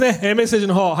メッセージ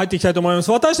の方入っていきたいと思いま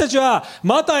す。私たちは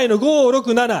マタイの5、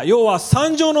6、7、要は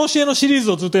三条の教えのシリー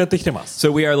ズをずっとやってきてます。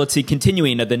So we are, let's see,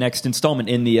 continuing the next installment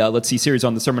in the, let's see, series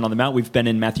on the Sermon on the Mount. We've been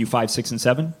in Matthew 5, 6, and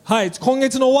 7. はい、今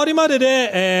月の終わりまで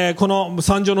で、この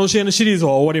三条の教えのシリーズ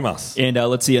は終わります。And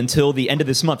let's see, until the end of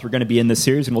this month, we're going to be in this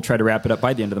series, and we'll try to wrap it up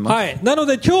by the end of the month. はい、なの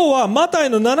で今日はマタイ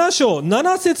の7章、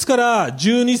7節から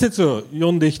12節を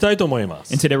読んでいきたいと思いま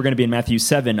す。And today we're going to be in Matthew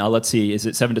 7, let's see, is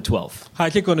it 7 to 12? は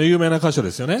い、結構有名な箇所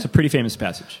ですよね。It's a pretty famous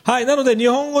passage. はい、なので日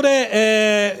本語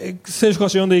で、聖書箇所を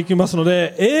読んでいきますの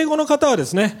で、英語の方はで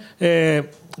す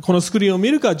ね、このスクリーンを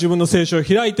見るか自分の聖書を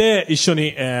開いて一緒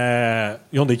に、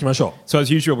読んでいきましょう。So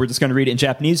as usual, we're just going to read it in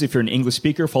Japanese. If you're an English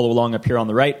speaker, follow along up here on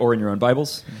the right or in your own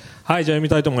Bibles. はい、じゃあ読み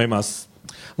たいと思います。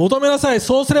求めなさい、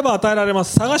そうすれば与えられま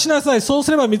す。探しなさい、そう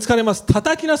すれば見つかります。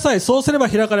叩きなさい、そうすれば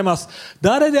開かれます。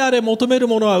誰であれ求める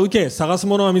ものは受け、探す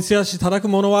ものは見つかし、叩く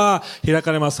ものは開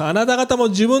かれます。あなた方も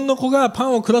自分の子がパ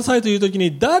ンをくださいという時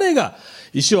に誰が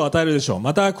石を与えるでしょう。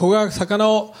また子が魚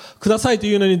をくださいと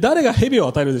いうのに誰が蛇を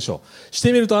与えるでしょう。し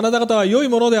てみるとあなた方は良い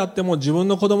ものであっても自分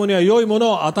の子供には良いもの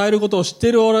を与えることを知って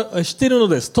いるの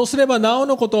です。とすればなお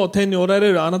のことを天におら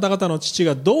れるあなた方の父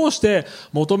がどうして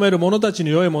求める者たち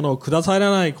に良いものをくださ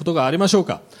らないことがありましょう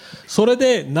か。それ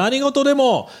で何事で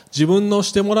も自分の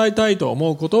してもらいたいと思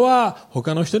うことは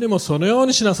他の人にもそのよう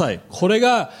にしなさい。これ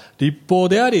が律法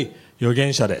であり預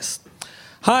言者です。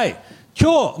はい。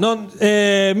今日の、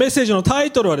メッセージのタ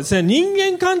イトルはですね、人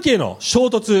間関係の衝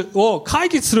突を解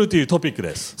決するというトピック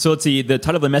です。So let's see, the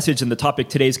title of the message and the topic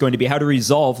today is going to be how to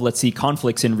resolve, let's see,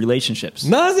 conflicts in relationships.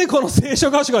 なぜこの聖書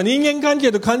箇所が人間関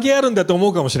係と関係あるんだと思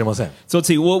うかもしれません。So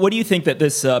let's see, what do you think that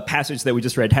this passage that we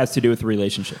just read has to do with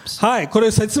relationships? はい、こ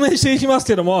れ説明していきます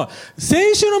けども、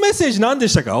先週のメッセージ何で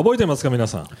したか？覚えてますか皆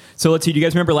さん。So let's see, do you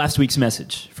guys remember last week's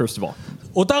message, first of all?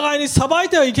 お互いに裁い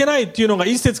てはいけないっていうのが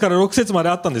1節から6節まで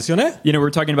あったんですよね。You know,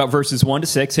 we're talking about verses 1 to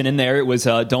 6, and in there it was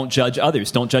don't judge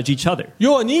others, don't judge each other.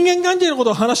 要は人間関係のこと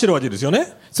を話してるわけですよ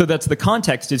ね。So that's the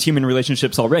context is human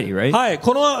relationships already, right? はい、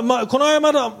こ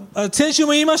の先週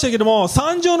も言いましたけども、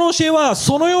三条の教えは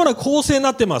そのような構成に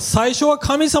なっています。最初は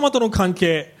神様との関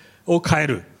係を変え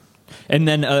る。And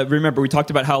then remember, we talked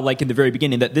about how, like in the very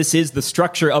beginning, that this is the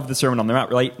structure of the Sermon on the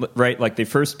Mount, right? Like the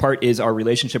first part is our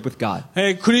relationship with God.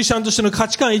 クリスチャンとしての価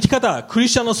値観、生き方、クリ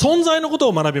スチャンの存在のこと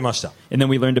を学びました。And then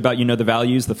we learned about, the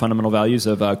values, the fundamental values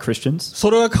of Christians.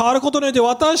 それが変わることによって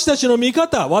私たちの見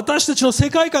方、私たちの世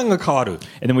界観が変わる。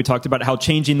And then we talked about how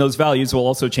changing those values will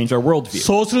also change our worldview.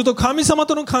 そうすると神様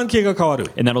との関係が変わ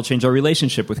る。And that'll change our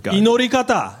relationship with God. 祈り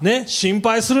方、ね、心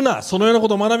配するな、そのようなこ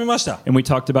とを学びました。And we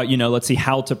talked about, let's see,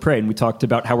 how to pray. And we talked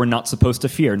about how we're not supposed to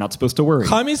fear, not supposed to worry.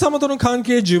 神様との関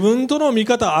係、自分との見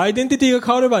方、アイデンティティが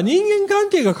変われば人間関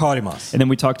係が変わります。And then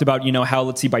we talked about, how,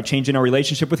 let's see, by changing our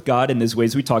relationship with God, and there's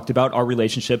ways we talked about our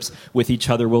relationships with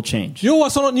each other will change. 要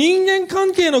はその人間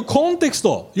関係のコンテクス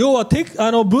ト、要は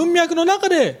文脈の中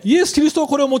でイエス・キリストは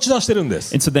これを持ち出してるんで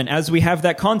す。And so then as we have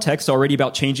that context already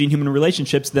about changing human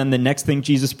relationships, then the next thing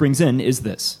Jesus brings in is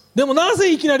this. でもな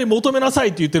ぜいきなり求めなさい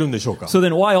って言ってるんでしょうか。 So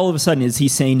then why all of a sudden is he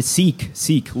saying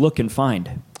seek, look and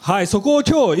find? はい、そこを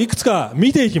今日いくつか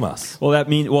見ていきます。Well,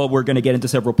 we're going to get into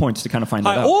several points to kind of find that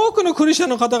はい、 out. 多くのクリスチャン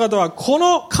の方々はこ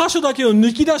の箇所だけを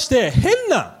抜き出して変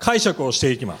な解釈をして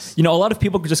いきます。A lot of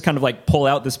people could just kind of like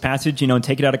pull out this passage, and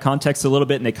take it out of context a little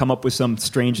bit, and they come up with some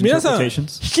strange 皆さん、引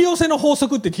interpretations. き寄せの法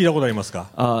則って聞いたことありますか？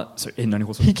 Sorry, 何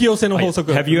法則？引き寄せの法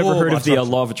則。 Have you ever heard of the Law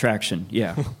law of attraction?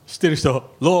 Yeah. 知ってる人、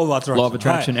Law of Attraction。 Law of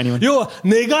attraction, はい、 anyone? 要は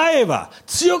願えば、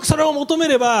強くそれを求め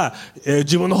れば、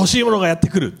自分の欲しいものがやって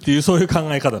くるっていうそういう考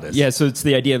え方です。Yeah, so it's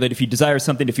the idea that if you desire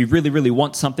something, if you really, really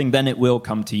want something, then it will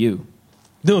come to you.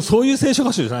 でもそういう聖書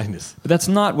箇所じゃないんです。 But that's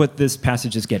not what this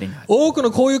passage is getting at. 多く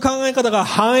のこういう考え方が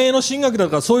繁栄の神学だ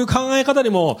とかそういう考え方に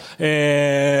も、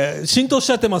浸透し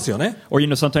ちゃってますよね。 Or,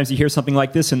 sometimes you hear something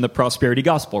like this in the prosperity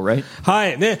gospel, right? は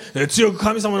いね、強く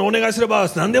神様にお願いすれば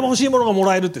何でも欲しいものがも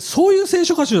らえるってそういう聖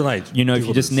書箇所じゃない。If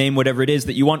you just name whatever it is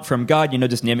that you want from God,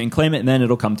 just name it and claim it, and then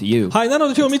it'll come to you. はい、なの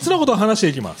で今日3つのことを話して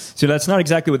いきます。 So that's not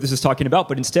exactly what this is talking about,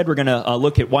 but instead we're going to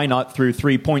look at why not through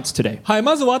 3 points today. はい、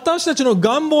まず私たちの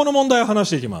願望の問題を話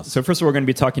していきます。 So first of all, we're going to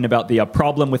be talking about the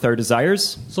problem with our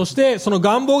desires. そしてその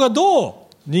願望がどう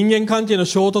人間関係の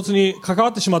衝突に関わ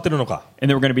ってしまっているのか。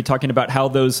 And then we're going to be talking about how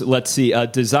those, let's see,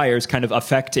 desires kind of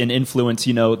affect and influence,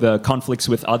 the conflicts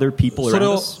with other people それ around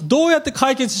を us. どうやって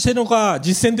解決しているのか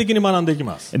実践的に学んでいき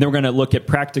ます。 And then we're going to look at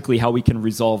practically how we can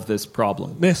resolve this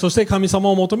problem. ね、そして神様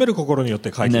を求める心によっ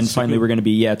て解 And then 決してい finally, く。 we're going to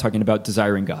be, talking about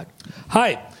desiring God. は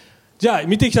い。じゃあ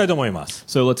見ていきたいと思います。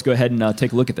 So let's go ahead and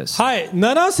take a look at this. はい、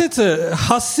7節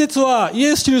8節はイ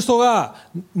エス・キリストが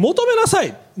求めなさ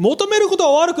い、求めること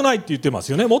は悪くないって言ってま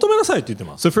すよね。求めなさいって言って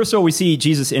ます。 So first of all, we see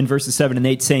Jesus in verses 7 and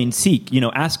 8 saying, seek,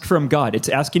 ask from God. It's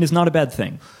asking is not a bad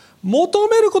thing. 求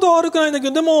めることは悪くないんだけ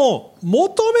ど、でも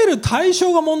求める対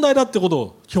象が問題だってこと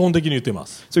を基本的に言っていま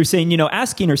す。 So he's saying,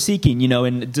 asking or seeking,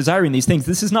 and desiring these things,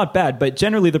 this is not bad, but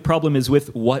generally the problem is with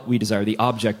what we desire, the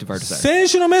object of our desire. 先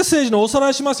週のメッセージのおさ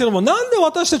らいしますけども、なんで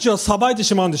私たちは裁いて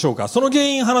しまうんでしょうか。その原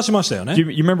因話しましたよね。 You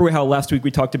remember how last week we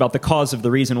talked about the cause of the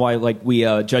reason why we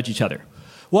judge each other?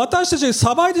 私たちが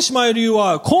裁いてしまう理由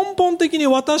は根本的に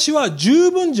私は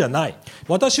十分じゃない、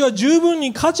私は十分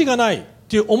に価値がない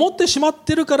って思ってしまっ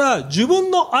てるから、自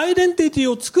分のアイデンティティ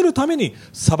を作るために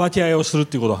裁き合いをするっ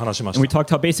ていうことを話しまし And we た。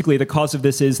 talked how basically the cause of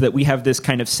this is that we have this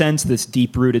kind of sense, this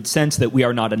deep-rooted sense that we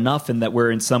are not enough and that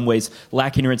we're in some ways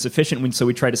lacking or insufficient. And so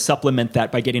we try to supplement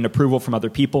that by getting approval from other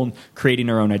people and creating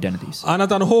our own identities. あな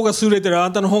たの方が優れてる、あ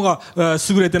なたの方が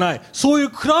優れてない、そういう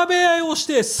比べ合いをし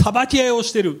て裁き合いを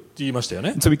してるって言いましたよ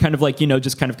ね。 And so we kind of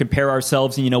just kind of compare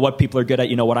ourselves and what people are good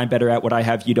at, what I'm better at, what I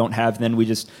have, you don't have. Then we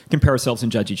just compare ourselves and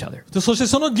judge each other. でそして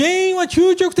その原因は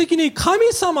究極的に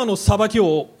神様の裁き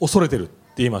を恐れてるって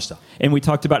言いました。 And we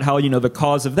talked about how, the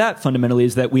cause of that fundamentally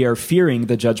is that we are fearing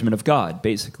the judgment of God,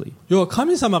 basically. 要は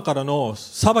神様からの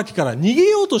裁きから逃げ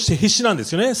ようとして必死なんで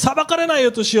すよね。裁かれないよ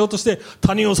うとしようとして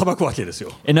他人を裁くわけです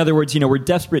よ。 In other words, we're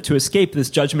desperate to escape this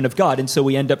judgment of God, and so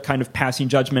we end up kind of passing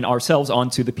judgment ourselves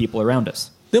onto the people around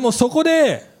us. でもそこ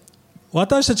で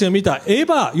私たちが見たエヴ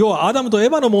ァ、要はアダムとエ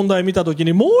ヴァの問題を見たとき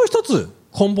にもう一つ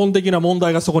根本的な問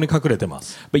題がそこに隠れてま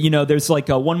す。 But there's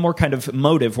like one more kind of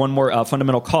motive, one more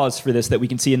fundamental cause for this that we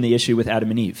can see in the issue with Adam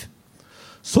and Eve.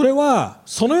 それは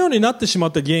そのようになってしま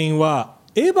った原因は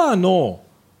エヴァの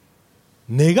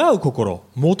願う心、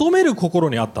求める心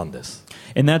にあったんです。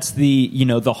 And that's the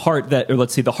heart that, or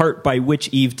let's say the heart by which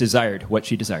Eve desired what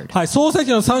she desired. はい、創世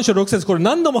記の3章6節、これ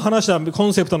何度も話したコ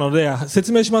ンセプトなので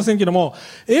説明しませんけども、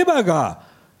エヴァが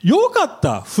良かっ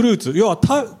たフルーツ、要は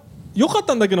良かっ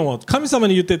たんだけども神様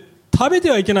に言って食べて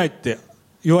はいけないって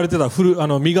言われてた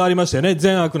実がありましたよね。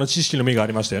善悪の知識の実があ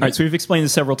りましたよ All ね。 right, so we've explained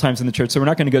this several times in the church, so we're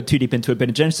not going to go too deep into it. But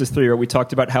in Genesis 3, where we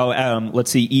talked about how,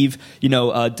 let's see, Eve,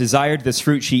 desired this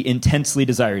fruit, she intensely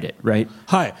desired it, right?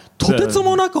 はい、とてつ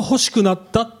もなく欲しくなっ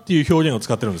たっていう表現を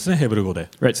使ってるんですね、ヘブル語で。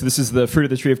 Right, so this is the fruit of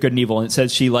the tree of good and evil, and it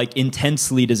says she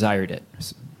intensely desired it.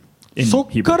 In そっ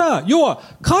Hebrew. から要は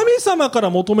神様から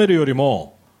求めるより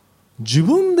も自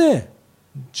分で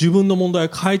自分の問題を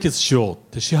解決しようっ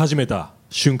てし始めた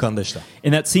瞬間でした。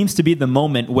 And that seems to be the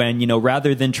moment when,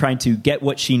 rather than trying to get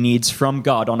what she needs from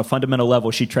God on a fundamental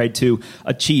level, she tried to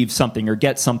achieve something or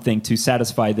get something to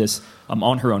satisfy this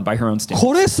on her own, by her own standards.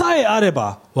 これさえあれ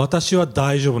ば私は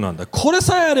大丈夫なんだ、これ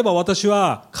さえあれば私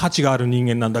は価値がある人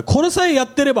間なんだ、これさえや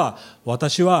ってれば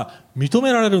私は認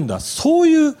められるんだ、そう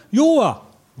いう要は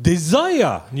デザイ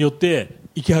アによって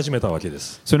生き始めたわけで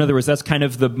す。 So in other words, that's kind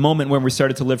of the moment when we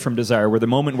started to live from desire, where the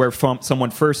moment where someone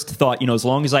first thought, as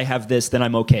long as I have this, then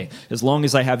I'm okay. As long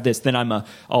as I have this, then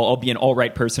I'll be an all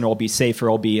right person, or I'll be safe, or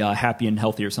I'll be happy and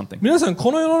healthy or something. 皆さん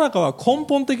この世の中は根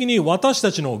本的に私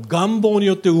たちの願望に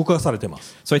よって動かされていま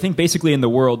す。 So I think basically in the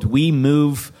world, we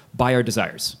move by our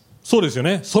desires. そうですよ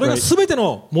ね。それが全て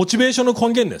のモチベーションの根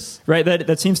源です。 Right?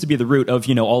 That seems to be the root of,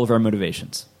 all of our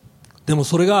motivations. でも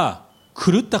それが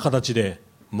狂った形で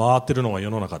回ってるのが世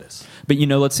の中です。 But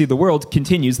let's see, the world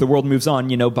continues, the world moves on,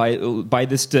 by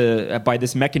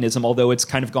this mechanism, although it's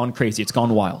kind of gone crazy, it's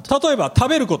gone wild. 例えば食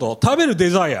べること、食べるデ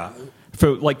ザイア、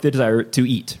 For like the desire to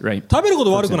eat, right? 食べるこ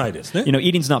と悪くないですね。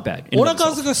 Eating's not bad. In お and of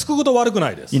腹 itself. がすくこと悪く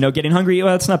ないです。 Getting hungry,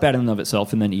 well, that's not bad in and of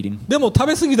itself, and then eating. でも食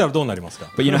べ過ぎたらどうなりますか。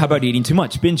 But how about eating too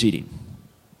much, binge eating?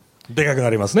 でかくな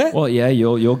りますね。 Well, yeah,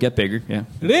 you'll get bigger, yeah.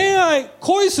 恋愛、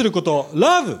恋すること、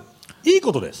ラブ、いい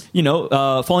ことです。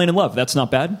 Falling in love, that's not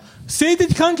bad. 性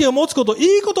的関係を持つこと、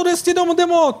いいことですけども、で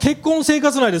も結婚生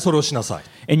活内でそれをしなさ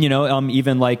い。 And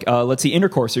even like let's see,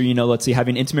 intercourse, or let's see,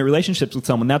 having intimate relationships with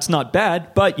someone, that's not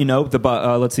bad. But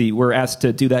let's see, we're asked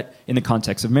to do that in the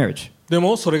context of marriage. で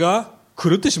もそれが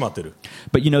狂ってしまってる。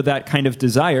 But that kind of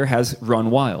desire has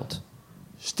run wild.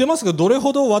 知ってますか。どれ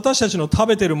ほど私たちの食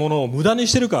べてるものを無駄に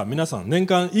してるか、皆さん年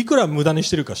間いくら無駄にし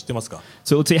てるか知ってますか。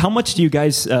 So let's see, how much do you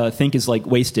guys think is like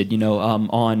wasted,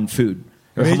 on food?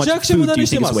 Or め how ちゃ much くちゃ無 food 駄 do you にし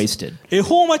て think ま is す wasted?。恵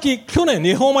方巻き、去年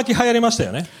恵方巻き流行りました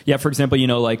よね。 Yeah, for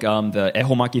example, like the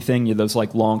ehomaki thing, those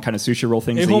like long kind of sushi roll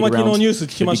things that you eat 恵方巻きの around ニュース聞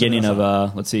き the ました beginning 皆さん。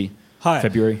 of let's see, はい。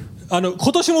 February. 今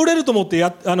年も売れると思って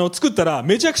作ったら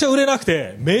めちゃくちゃ売れなく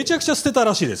てめちゃくちゃ捨てた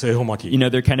らしいです恵方巻き。 You know,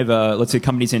 they're kind of, let's say,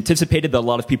 companies anticipated that a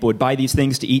lot of people would buy these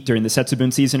things to eat during the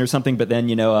Setsubun season or something, but then,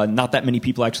 not that many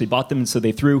people actually bought them, and so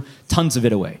they threw tons of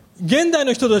it away. 現代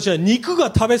の人たちは肉が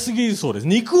食べ過ぎるそうです。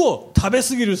肉を食べ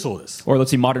過ぎるそうです。 Or let's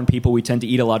say modern people, we tend to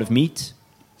eat a lot of meat.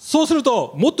 そうする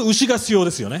ともっと牛が必要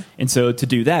ですよね。 And so to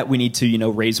do that, we need to,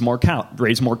 raise more cattle,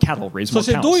 raise more そ cows. し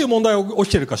てどういう問題が起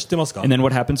きているか知ってますか？ And then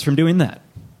what happens from doing that?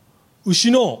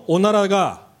 牛のおなら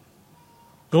が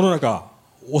世の中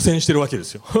汚染してるわけで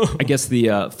すよ。 I guess the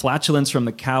flatulence from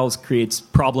the cows creates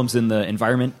problems in the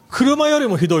environment. 車より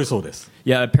もひどいそうです。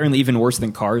 Yeah, apparently even worse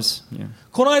than cars. Yeah.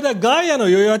 この間ガイアの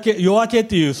夜明けっ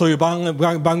ていうそういう番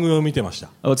組を見てました。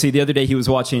 Let's see, the other day he was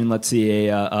watching, let's see,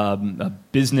 a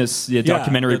business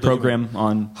documentary program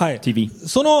on はい、 TV.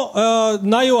 その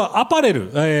内容はアパレ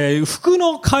ル、服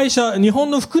の会社、日本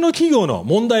の服の企業の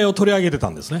問題を取り上げてた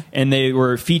んですね。 And they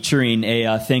were featuring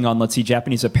a thing on, let's see,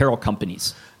 Japanese apparel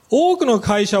companies. 多くの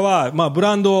会社は、ブ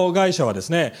ランド会社はです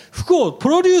ね、服をプ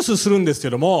ロデュースするんですけ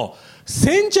ども、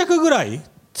1000着ぐらい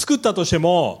作ったとして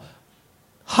も、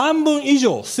半分以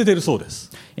上捨ててるそうです。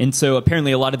 And so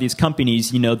apparently a lot of these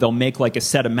companies, they'll make like a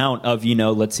set amount of,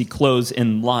 let's see, clothes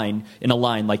in a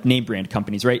line, like name brand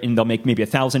companies, right? And they'll make maybe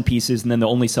 1,000 pieces and then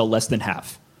they'll only sell less than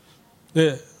half.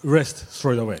 で、rest,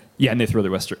 throw it away. Yeah, and they throw the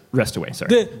rest away, sorry.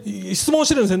 で、質問し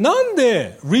てるんですね。なん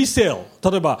でリセー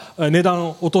ル、例えば値段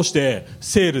を落として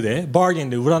セールで、バーゲン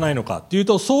で売らないのかっていう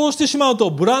と、そうしてしまう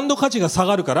とブランド価値が下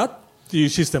がるからっていう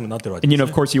システムになってるわけ And, です、ね。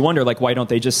of course, you wonder, like, why don't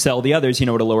they just sell the others, at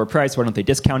a lower price? Why don't they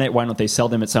discount it? Why don't they sell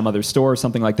them at some other store or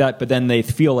something like that? But then they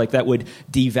feel like that would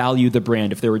devalue the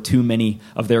brand if there were too many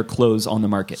of their clothes on the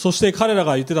market. そして彼ら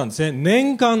が言ってたんですね。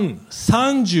年間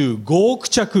35億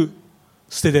着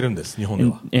捨ててるんです、日本で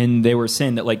は。And they were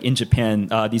saying that, like, in Japan,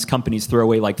 these companies throw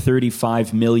away like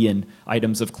 35 million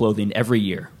items of clothing every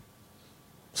year.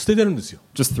 捨ててるんですよ。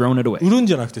 Just throwing it away. 売るん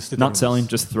じゃなくて捨ててるん Not です。 selling,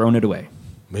 just throwing it away.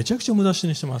 めちゃくちゃ無駄死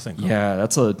にしてませんか？ Yeah,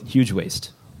 that's a huge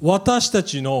waste. 私た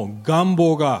ちの願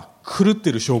望が狂っ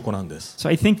てる証拠なんです。 So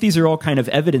I think these are all kind of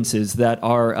evidences that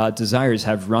our desires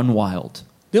have run wild.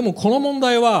 でもこの問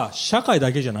題は社会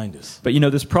だけじゃないんです。 But,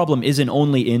 this problem isn't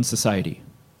only in society.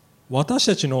 私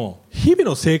たちの日々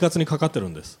の生活にかかってる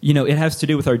んです。 It has to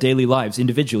do with our daily lives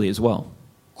individually as well.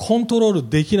 コントロール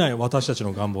できない私たち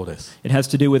の願望です。 It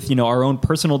has to do with, our own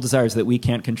personal desires that we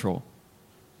can't control.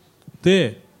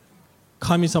 で、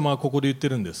神様はここで言って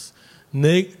るんです。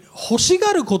欲し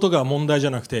がることが問題じゃ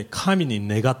なくて、神に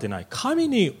願ってない。神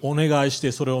にお願いし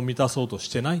てそれを満たそうとし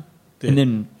てないって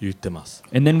言ってます。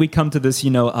 And then we come to this,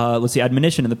 let's see,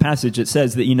 admonition in the passage. It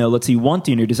says that, let's see,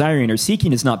 wanting or desiring or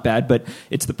seeking is not bad, but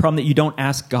it's the problem that you don't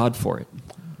ask God for it.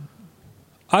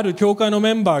 ある教会の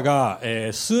メンバーが、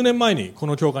数年前にこ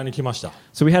の教会に来ました。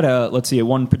 So we had let's see,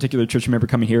 one particular church member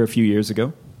coming here a few years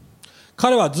ago.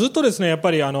 彼はずっとですね、やっ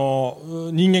ぱり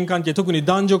人間関係、特に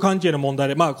男女関係の問題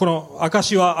で、この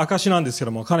証なんですけ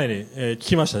ども、彼に、聞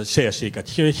きました。シェアしていいか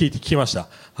聞いて聞きました。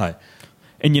はい。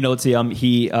And let's see,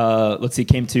 he let's see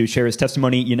came to share his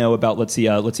testimony, about let's see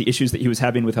issues that he was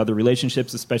having with other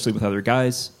relationships, especially with other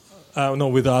guys. No,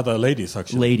 with other ladies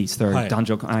actually. Ladies, sorry, はい。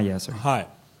 danjo. Yeah, sorry. はい。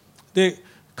で、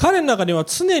彼の中には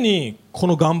常にこ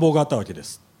の願望があったわけで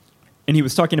す。 And he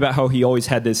was talking about how he always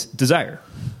had this desire.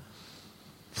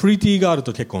 プリティガール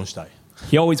と結婚したい。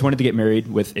 He always wanted to get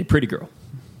married with a pretty girl.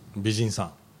 美人さ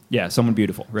ん。 Yeah, someone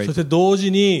beautiful, そ right? して同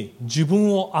時に自分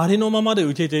をありのままで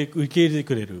受け入れて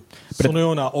くれる、その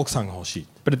ような奥さんが欲しい。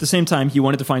 But at the same time, he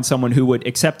wanted to find someone who would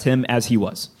accept him as he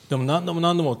was. でも何度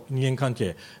も人間関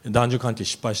係、男女関係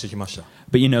失敗してきました。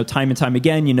 But, time and time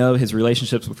again, his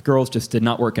relationships with girls just did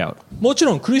not work out. もち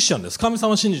ろんクリスチャンです。神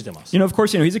様を信じてます。 Of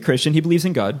course, he's a Christian. He believes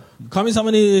in God. 神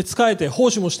様に仕えて奉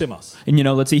仕もしてます。 And,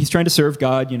 let's see, he's trying to serve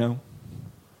God,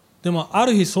 でもあ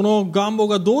る日その願望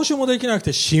がどうしようもできなく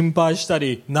て心配した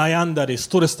り悩んだりス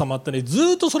トレス溜まったり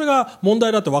ずっとそれが問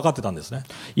題だって分かってたんですね。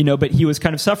But he was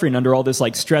kind of suffering under all this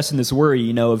like stress and this worry,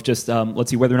 of just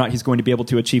let's see whether or not he's going to be able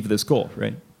to achieve this goal,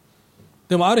 right?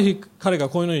 でもある日彼が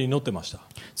こういうのに祈ってました。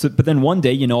 So, but then one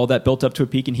day, all that built up to a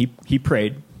peak, and he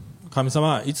prayed, 神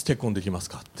様いつ結婚できます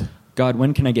かって。 God,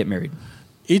 when can I get married?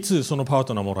 いつそのパー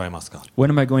トナーもらえますか。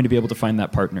 When am I going to be able to find that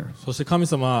partner? そして神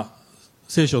様は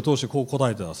聖書を通してこう答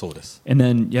えてたそうです。 And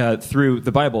then, through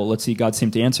the Bible, let's see, God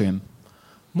seemed to answer him.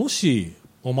 もし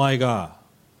お前が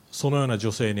そのような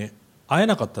女性に会え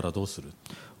なかったらどうする？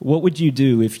 What would you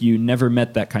do if you never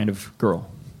met that kind of girl?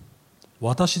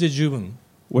 私で十分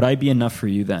Would I be enough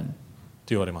for you then? って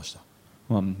言われました。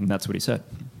 That's what he said.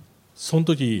 その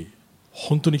時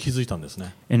本当に気づいたんです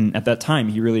ね。 And at that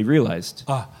time, he really realized,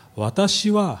 私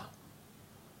は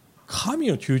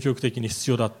神を究極的に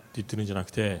必要だって言ってるんじゃなく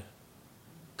て、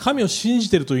神を信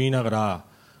じてると言いながら、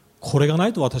これがな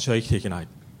いと私は生きていけない、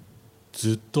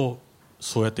ずっと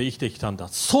そうやって生きてきたんだ。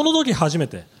その時初め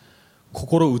て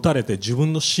心を打たれて自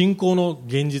分の信仰の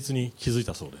現実に気づい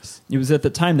たそうです。 It was at the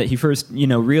time that he first,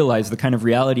 realized the kind of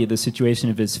reality of the situation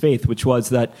of his faith, which was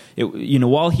that,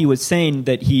 while he was saying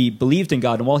that he believed in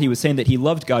God and while he was saying that he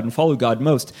loved God and followed God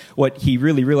most, what he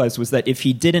really realized was that if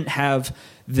he didn't have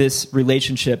this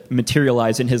relationship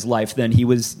materialize in his life, then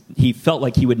he felt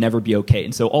like he would never be okay.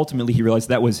 And so ultimately he realized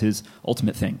that was his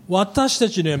ultimate thing. 私た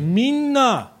ちね、みん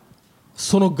な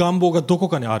その願望がどこ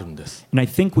かにあるんです。 And I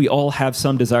think we all have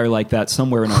some desire like that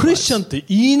somewhere in our クリスチャン lives. って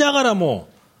言いながらも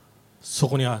そ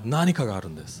こには何かがある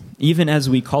んです。 Even as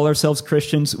we call ourselves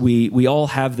Christians, we all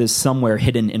have this somewhere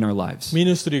hidden in our lives. ミ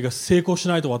ニストリーが成功し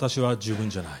ないと私は十分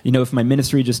じゃない。 If my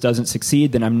ministry just doesn't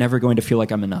succeed, then I'm never going to feel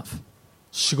like I'm enough.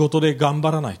 仕事で頑張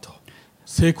らないと、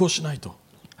成功しないと、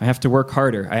 I have to work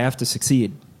harder. I have to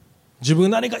succeed. 自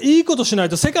分何かいいことしない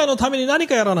と、世界のために何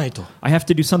かやらないと。 I have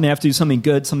to do something. I have to do something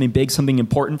good, something big, something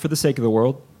important for the sake of the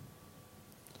world.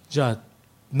 じゃあ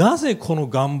なぜこの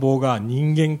願望が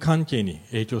人間関係に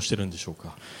影響してるんでしょう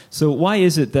か。 So why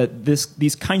is it that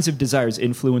these kinds of desires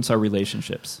influence our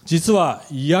relationships? 実は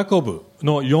ヤコブ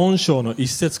の4章の1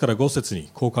節から5節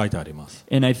にこう書いてあります。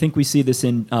 And I think we see this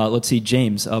in,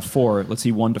 James 4,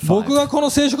 1 to 5. 僕がこの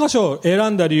聖書箇所を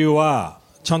選んだ理由は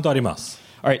ちゃんとあります。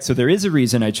 All right, so there is a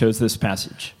reason I chose this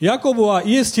passage. ヤコブは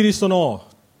イエス・キリストの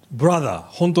ブラダー、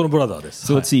本当のブラダーで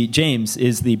す。 So let's see, James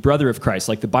is the brother of Christ,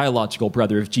 like the biological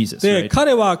brother of Jesus. で、 Right?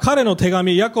 彼は彼の手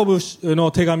紙、ヤコブ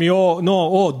の手紙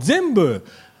を全部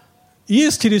イエ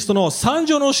ス・キリストの三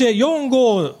条の教え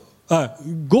5、6、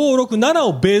7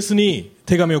をベースに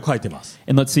手紙を書いています。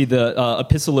 And let's see, the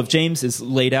epistle of James is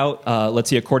laid out,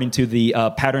 according to the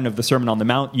pattern of the Sermon on the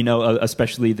Mount,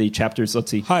 especially the chapters,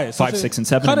 はい、 5, 6, and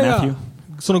 7 in 彼が Matthew.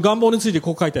 その願望について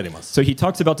こう書いてあります。 So he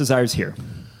talks about desires here.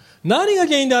 何が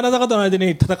原因であなた方の間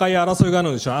に戦いや争いがある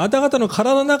のでしょう。あなた方の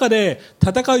体の中で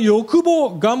戦う欲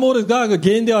望、願望が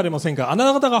原因ではありませんか。あな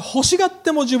た方が欲しがっ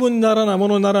ても自分にならないも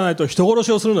のにならないと人殺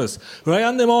しをするのです。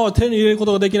羨んでも手に入れるこ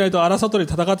とができないと争ったり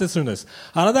戦ってするのです。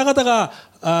あなた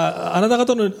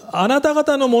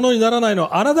方のものにならないの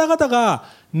はあなた方が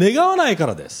願わないか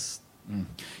らです。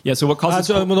Yeah, so what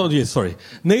causes...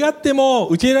 願っても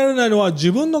受け入れられないのは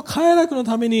自分の快楽の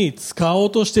ために使お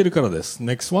うとしているからです。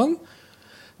Next one。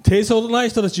低層のない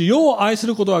人たち、世を愛す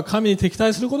ることは神に敵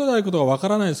対することであることがわか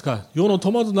らないですか。世の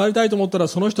友となりたいと思ったら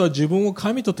その人は自分を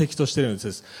神と敵としているん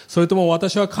です。それとも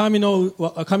神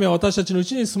は私たちのう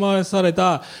ちに住まわされ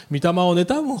た御霊を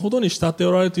妬むほどに慕って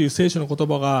おられるという聖書の言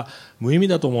葉が無意味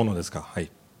だと思うのですか。は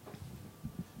い。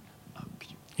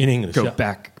In English. Go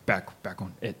back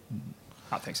on it.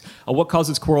 Thanks. What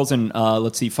causes quarrels and,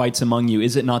 fights among you?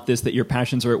 Is it not this, that your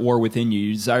passions are at war within you?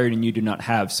 You desire and you do not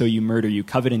have, so you murder. You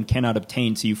covet and cannot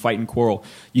obtain, so you fight and quarrel.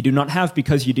 You do not have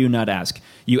because you do not ask.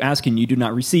 You ask and you do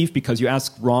not receive because you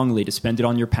ask wrongly to spend it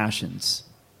on your passions.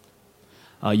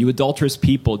 You adulterous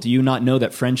people, do you not know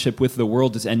that friendship with the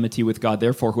world is enmity with God?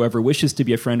 Therefore, whoever wishes to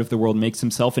be a friend of the world makes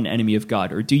himself an enemy of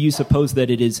God. Or do you suppose that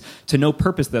it is to no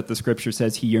purpose that the Scripture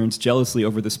says he yearns jealously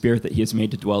over the Spirit that he has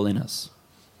made to dwell in us?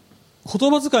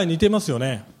 言葉遣い似てますよ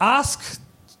ね。ask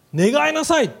願いな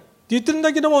さいって言ってるん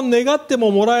だけども、願っても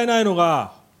もらえないの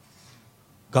が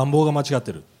願望が間違っ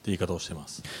てるって言い方をしていま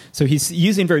す。 So he's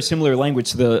using very similar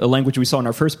language to the language we saw in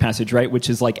our first passage, right? Which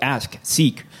is like ask,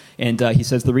 seek. And he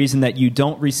says the reason that you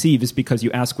don't receive is because you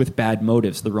ask with bad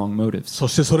motives, the wrong motives. そ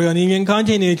してそれが人間関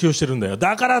係に影響してるんだよ。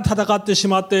だから戦ってし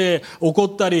まって怒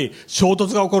ったり衝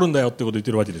突が起こるんだよってことを言っ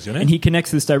てるわけですよね。 And he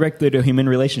connects this directly to human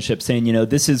relationships, saying,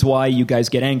 this is why you guys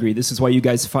get angry. This is why you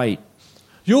guys fight.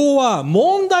 要は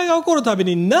問題が起こるたび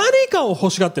に何かを欲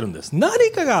しがってるんです。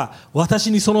何かが私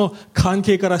にその関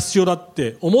係から必要だっ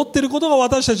て思っていることが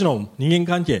私たちの人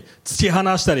間関係、突き放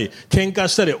したり喧嘩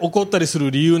したり怒ったりす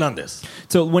る理由なんです。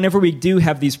 So whenever we do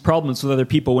have these problems with other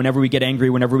people, whenever we get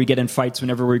angry, whenever we get in fights,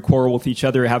 whenever we quarrel with each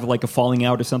other, have like a falling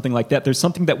out or something like that, there's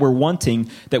something that we're wanting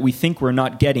that we think we're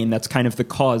not getting. That's kind of the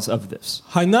cause of this.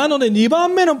 はい、なので2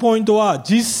番目のポイントは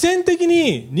実践的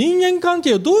に人間関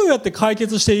係をどうやって解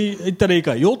決していったらいい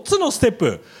か。4つのステッ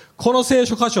プ、この聖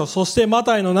書箇所、そしてマ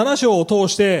タイの7章を通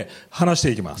して話し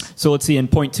ていきます。So let's see, in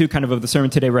point 2 kind of the sermon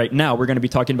today right now, we're going to be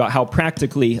talking about how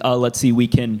practically, we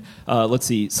can,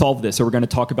 solve this. So we're going to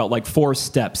talk about like 4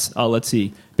 steps,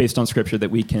 based on scripture that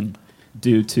we can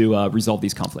do to resolve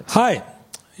these conflicts. はい。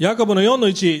ヤコブの4の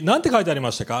1、なんて書いてあり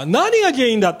ましたか？何が原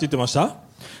因だって言ってました？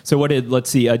 So what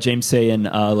did, James say in,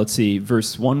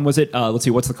 verse 1 was it?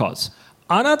 What's the cause?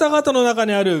 あなた方の中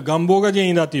にある願望が原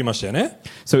因だって言いましたよね。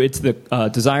So it's the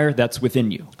desire that's within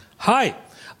you. はい。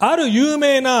ある有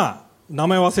名な、名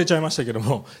前忘れちゃいましたけど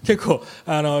も、結構、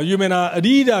有名な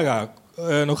リーダ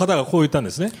ーの方がこう言ったん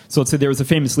ですね。So let's say there was a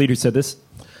famous leader who said this.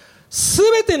 す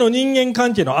べての人間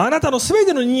関係の、あなたのすべ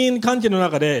ての人間関係の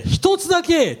中で、一つだ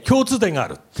け共通点があ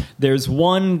る。There's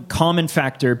one common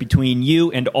factor between you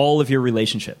and all of your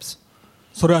relationships.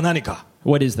 それは何か。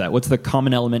What is that? What's the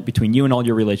common element between you and all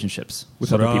your relationships with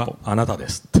それ other は people? あなたで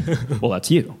す。 Well,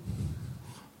 that's you.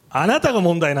 あなたが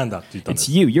問題なんだって言ったんで It's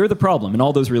す。 you. You're the problem in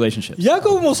all those relationships. ヤ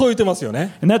コブもそう言ってますよ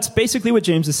ね。 And that's basically what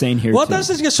James is saying here. 私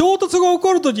Too. たちが衝突が起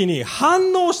こるときに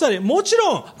反応したり、もち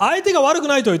ろん相手が悪く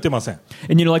ないとは言ってません。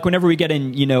 And like whenever we get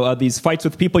in, these fights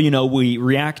with people, we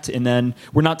react, and then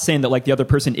we're not saying that like the other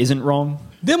person isn't wrong.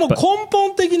 でも根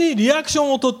本的にリアクショ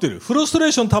ンを取ってる、フロストレ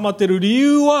ーション溜まってる理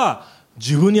由は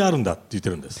自分にあるんだって言って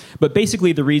るんです。 But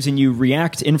basically, the reason you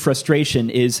react in frustration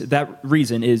is that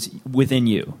reason is within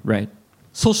you, right?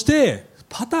 そして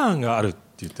パターンがあるって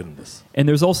言ってるんです。 And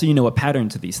there's also, a pattern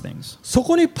to these things. そ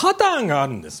こにパターンがあ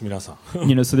るんです、皆さん。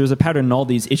 So there's a pattern in all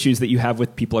these issues that you have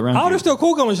with people あ around る you. 人は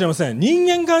こうかもしれません。人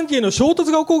間関係の衝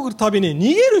突が起こるたびに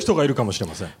逃げる人がいるかもしれ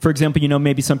ません。 For example,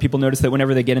 maybe some people notice that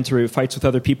whenever they get into fights with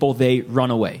other people, they run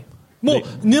away. も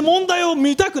う、ね、問題を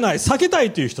見たくない、避けたい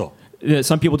っていう人。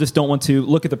 Some people just don't want to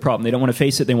look at the problem. They don't want to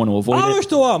face it. They want to あ avoid る it.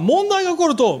 人は問題が起こ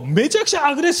るとめちゃくちゃ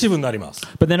アグレッシブになります。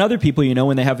 But then other people,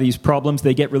 when they have these problems,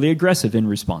 they get really aggressive in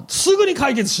response. すぐに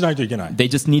解決しないといけない。 They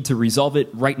just need to resolve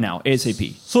it right now,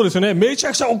 ASAP. そうですよね。めち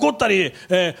ゃくちゃ怒ったり、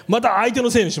また相手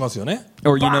のせいにしますよね。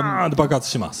 Or, バーンと爆発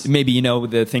します。 Maybe,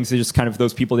 the things are just kind of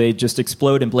those people, they just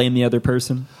explode and blame the other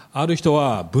person. ある人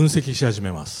は分析し始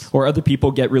めます。 Or other people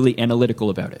get really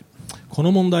analytical about it. こ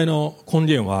の問題の根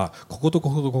源はこことこ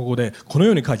ことここでこの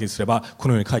ように解決すればこ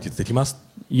のように解決できます。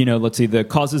 Let's see, the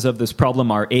causes of this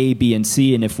problem are A, B, and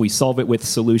C, and if we solve it with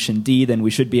solution D, then we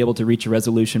should be able to reach a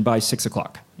resolution by 6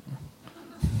 o'clock.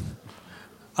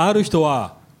 ある人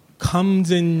は完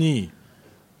全に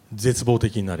絶望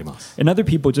的になります。 And other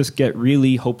people just get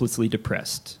really hopelessly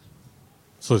depressed,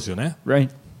 そうですよね。 right?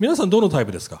 皆さんどのタイ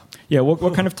プですか？ Yeah, what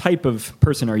kind of type of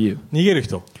person are you? 逃げる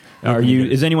人。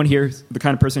 Is anyone here the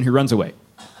kind of person who runs away?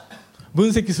 分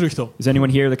析する人。 Is anyone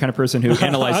here the kind of person who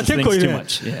analyzes 結構 things いる too ね。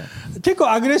 much? Yeah. 結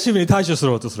構アグレッシブに対処し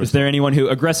ろうとする Is 人。 there anyone who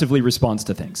aggressively responds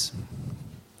to things?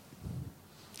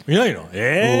 いないの？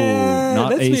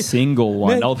 Not a single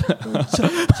one. ね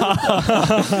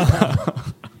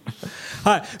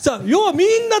はい。さあ、要はみ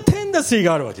んなテンダシー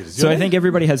があるわけです So よ I ね。 think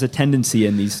everybody has a tendency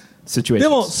in these で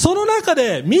も situations. その中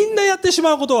でみんなやってし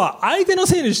まうことは相手の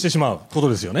せいにしてしまうこと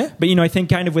ですよね。 But I think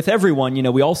kind of with everyone,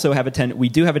 we also have we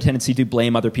do have a tendency to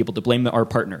blame other people, to blame our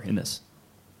partner in this.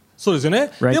 そうですよ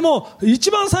ね。 Right. でも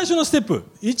一番最初のステップ、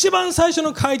一番最初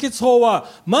の解決法は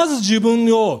まず自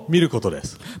分を見ることで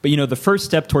す。 But the first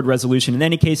step toward resolution in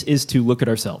any case is to look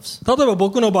at ourselves. 例えば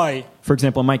僕の場合、 For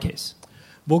example, in my case,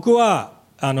 僕は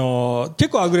結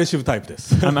構アグレッシブタイプで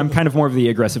す。 I'm kind of more of the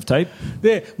aggressive type.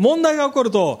 で、問題が起こる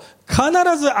と必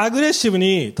ずアグレッシブ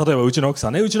に、例えばうちの奥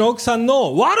さんね、うちの奥さん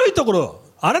の悪いところ、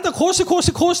あなたこうしてこうし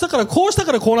てこうしたからこうした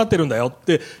からこうなってるんだよっ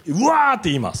てうわーって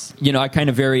言います。 I kind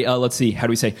of very, let's see, how do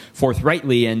we say,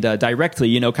 forthrightly and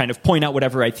directly, kind of point out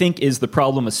whatever I think is the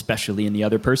problem, especially in the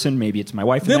other person. Maybe it's my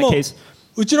wife in で that も case.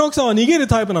 うちの奥さんは逃げる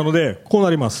タイプなのでこうな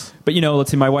ります。 But,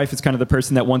 let's say my wife is kind of the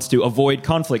person that wants to avoid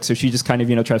conflict, so she just kind of,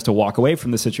 tries to walk away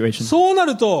from the situation. そうな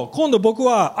ると今度僕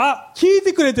は聞い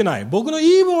てくれてない、僕の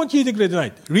言い分を聞いてくれてな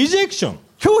い、リジェクション、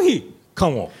拒否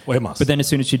感を得ます。 But then as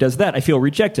soon as she does that, I feel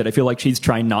rejected. I feel like she's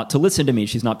trying not to listen to me.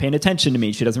 She's not paying attention to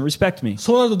me. She doesn't respect me.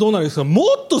 そうなるとどうなるんですか？も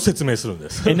っと説明するんで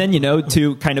す。 And then,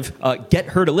 to kind of get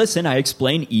her to listen, I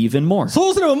explain even more.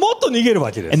 そうすればもっと逃げる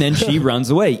わけです。 And then she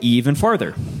runs away even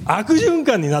farther. 悪循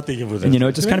環になっていくんです、 And,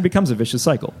 it just kind of becomes a vicious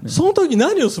cycle. その時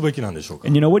何をすべきなんでしょうか？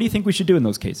 And, what do you think we should do in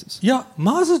those cases? いや、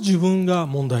まず自分が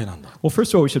問題なんだ。 Well,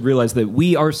 first of all, we should realize that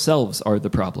we ourselves are the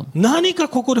problem. 何か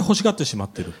ここで欲しがってしまっ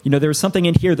ている。 There's something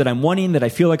in here that I'm wanting that I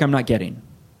feel like I'm not getting,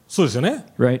 そうですよね。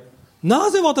 right? な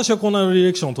ぜ私はこんなリ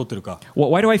レクションを取ってるか。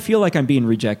 Why do I feel like I'm being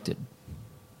rejected?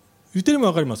 言ってる意味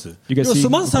わかります？ You guys see-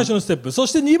 まず最初のステップ。そ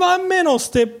して2番目のス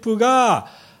テップが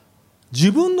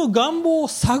自分の願望を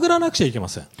探らなくちゃいけま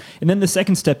せん。 And then the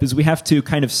second step is we have to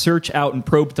kind of search out and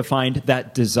probe to find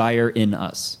that desire in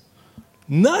us.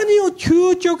 何を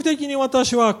究極的に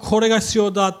私はこれが必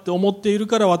要だって思っている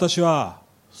から私は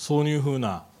そういうふう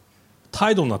な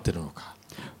態度になっているのか。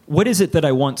 What is it that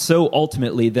I want so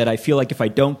ultimately that I feel like if I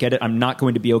don't get it, I'm not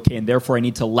going to be okay, and therefore I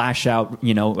need to lash out,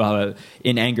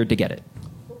 in anger to get it?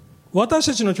 私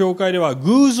たちの教会では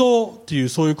偶像っていう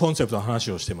そういうコンセプトの話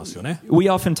をしてますよね。We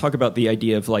often talk about the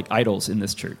idea of like idols in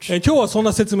this church. 今日はそん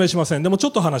な説明しません。でもちょ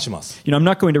っと話します。I'm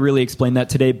not going to really explain that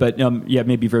today, but yeah,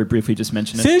 maybe very briefly just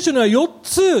mention it. 聖書には4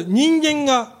つ人間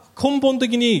が根本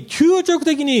的に究極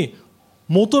的に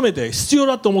求めて必要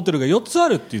だと思っているが4つあ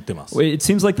るって言ってます。It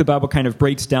seems like the Bible kind of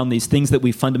breaks down these things that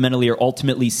we fundamentally or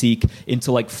ultimately seek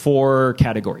into like 4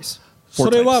 categories. そ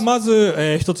れはまず、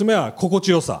1つ目は心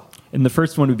地よさ。And the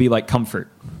first one would be like comfort.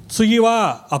 次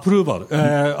はアプルーバ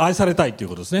ル、愛されたいという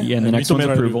ことですね。Yeah, and the next one's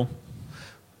approval.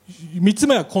 3つ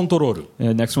目はコントロール。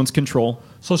And the next one's control.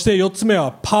 そして4つ目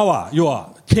はパワー、要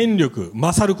は権力、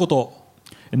勝ること。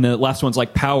And the last one's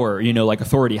like power, like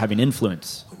authority, having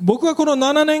influence. 僕はこの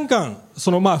7年間、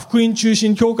福音中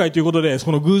心教会ということで、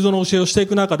その偶像の教えをしてい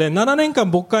く中で、7年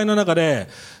間牧会の中で、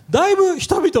だいぶ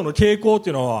人々の傾向と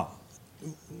いうのは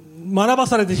学ば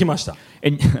されてきました。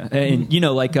And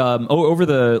over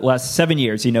the last 7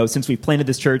 years, since we've planted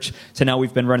this church, so now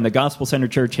we've been running the Gospel Center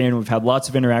Church here, and we've had lots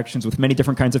of interactions with many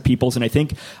different kinds of peoples, and I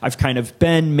think I've kind of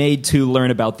been made to learn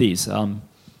about these.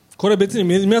 これ別に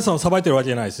皆さんを裁いてるわけ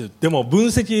じゃないです。でも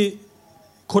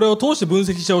これを通して分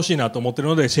析してほしいなと思っている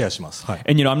のでシェアします。はい。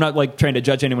And I'm not like trying to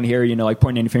judge anyone here, like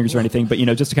pointing any fingers or anything, but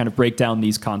just to kind of break down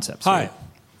these concepts. はい。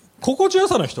心地よ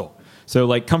さの人。So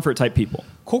like comfort type people.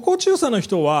 心地よさの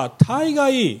人は大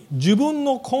概自分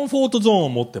のコンフォートゾーンを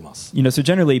持ってます。So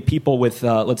generally people with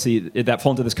let's see that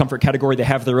fall into this comfort category, they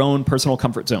have their own personal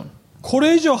comfort zone. こ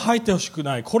れ以上入ってほしく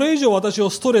ない。これ以上私を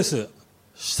ストレス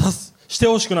して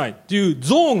ほしくないっていう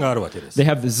ゾーンがあるわけです。They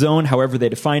have the zone, however they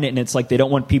define it, and it's like they don't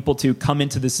want people to come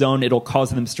into this zone. It'll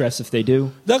cause them stress if they do.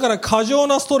 だから過剰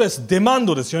なストレス、デマン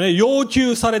ドですよね。要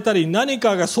求されたり何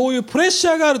かがそういうプレッシ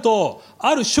ャーがあると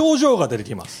ある症状が出て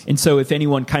きます。And so if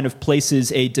anyone kind of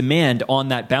places a demand on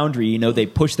that boundary, they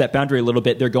push that boundary a little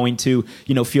bit, they're going to,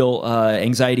 feel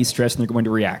anxiety, stress, and they're going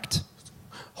to react.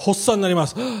 発作になりま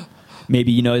す。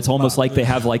Maybe, it's almost like they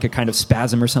have like a kind of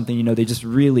spasm or something,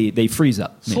 they freeze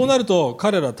up. そうなると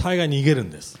彼らは大概逃げるん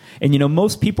です。And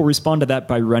most people respond to that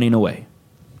by running away.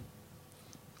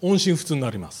 音信不通にな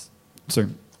ります。Sir?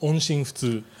 音信不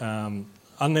通、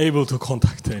unable to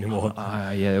contact anymore.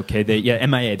 Yeah, okay.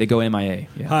 MIA. They go MIA.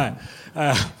 Yeah.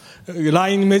 はい。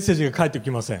LINE メッセージが返って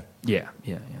きません。Yeah.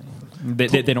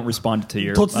 They don't respond to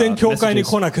your 突然教会に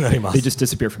来なくなります。 They just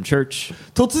disappear from church.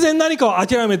 突然何かを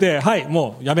諦めて、はい、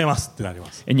もうやめますってなり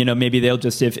ます。And maybe they'll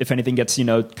just, if anything gets,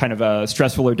 kind of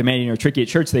stressful or demanding or tricky at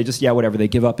church, they just, whatever, they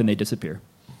give up and they disappear.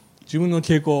 自分の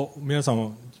傾向、皆さん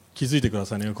も気づいてくだ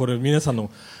さいね。これ皆さんの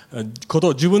こと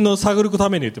を自分の探るた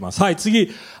めに言ってます。はい、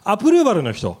次、アプルーバル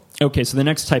の人。Okay, so the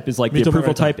next type is like the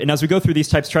approval type. And as we go through these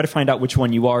types, try to find out which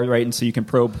one you are, right? And so you can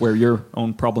probe where your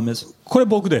own problem is. これ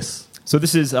僕です。So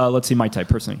this is, let's see, my type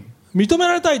personally. 認め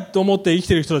られたいと思って生き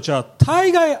ている人たちは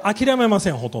大概諦めませ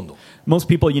ん、ほとんど。Most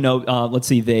people, let's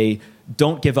see, they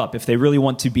don't give up. If they really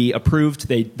want to be approved,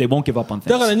 they won't give up on things.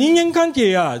 だから人間関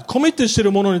係やコミットしてい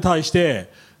るものに対して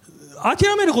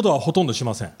諦めることはほとんどし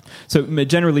ません。So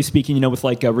generally speaking, with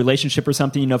like a relationship or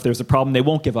something, if there's a problem, they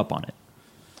won't give up on it.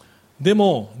 で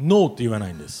も、ノーって言わな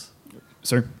いんです。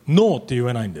Sir? ノーって言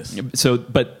わないんです。So,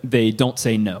 but they don't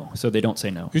say no. So they don't say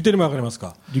no. 言ってるのわかります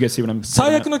か？ Do you guys see what I'm saying?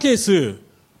 最悪のケース、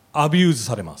アビューズ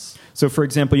されます。So for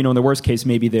example, in the worst case,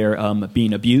 maybe they're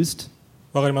being abused.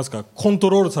 わかりますか？コン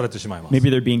トロールされてしまいます。Maybe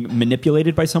they're being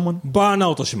manipulated by someone. バーンア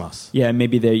ウトします。Yeah,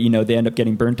 maybe they end up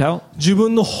getting burnt out. 自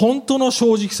分の本当の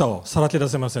正直さをさらけ出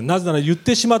せません。なぜなら言っ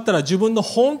てしまったら自分の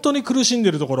本当に苦しんで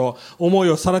いるところ、思い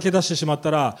をさらけ出してしまった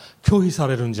ら拒否さ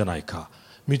れるんじゃないか。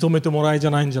認めてもらえじゃ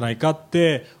ないんじゃないかっ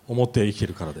て思って生き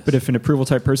るからです。But if an approval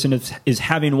type person is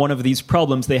having one of these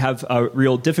problems, they have a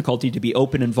real difficulty to be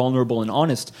open and vulnerable and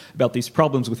honest about these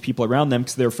problems with people around them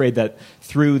because they're afraid that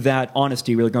through that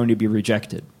honesty, they're going to be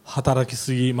rejected. 働き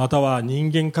すぎまたは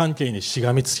人間関係にし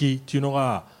がみつきっていうの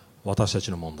が私たち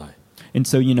の問題。And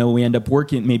so, we end up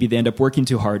working, maybe they end up working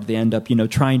too hard. They end up,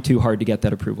 trying too hard to get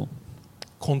that approval.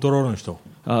 コントロールの人。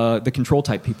The control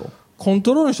type people. コン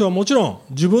トロールの人はもちろん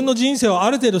自分の人生を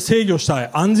ある程度制御したい、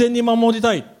安全に守り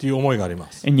たいっていう思いがあり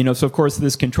ます。And so of course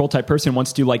this control type person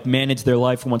wants to like manage their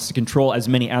life, wants to control as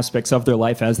many aspects of their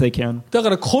life as they can. だか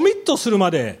らコミットする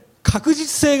まで確実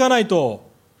性がないと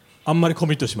あんまりコ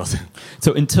ミットしません。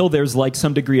So until there's like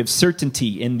some degree of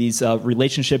certainty in these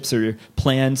relationships or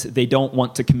plans, they don't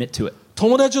want to commit to it.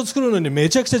 友達を作るのにめ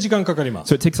ちゃくちゃ時間かかりま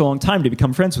す。 So it takes a long time to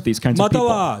become friends with these kinds ま of た people.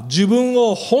 は自分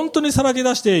を本当にさらけ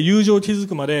出して友情を築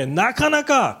くまでなかな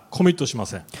かコミットしま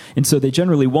せん。 And so they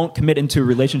generally won't commit into a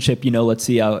relationship, let's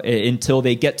see, until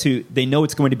they know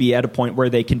it's going to be at a point where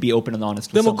they can be open and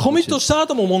honest で with もコミッ someone. トした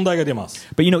後も問題が出ます。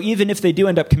 But even if they do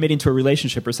end up committing to a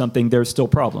relationship or something, there's still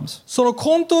problems. その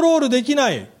コントロールでき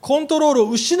ない、コントロールを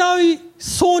失い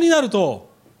そうになると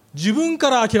自分か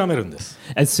ら諦めるんです。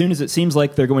 As soon as it seems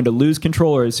like they're going to lose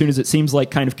control, or as soon as it seems like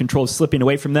kind of control is slipping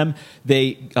away from them,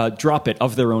 they drop it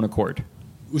of their own accord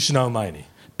失う前に。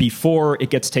 before it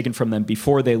gets taken from them,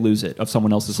 before they lose it of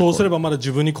someone else's そうすれ accord. ばまだ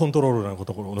自分にコントロールのこ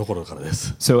とが残るからで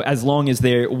す。 So as long as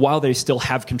while they still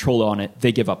have control on it,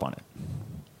 they give up on it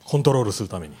コントロールする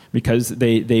ために。 because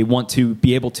they want to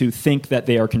be able to think that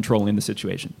they are controlling the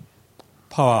situation.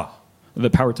 パワー。 The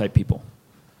power type people.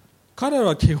 彼ら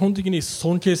は基本的に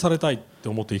尊敬されたいって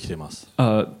思って生きています。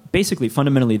 Basically,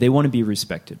 fundamentally, they want to be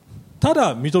respected. た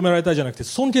だ認められたいじゃなくて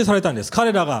尊敬されたいんです。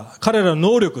彼らの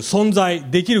能力、存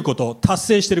在、できること、達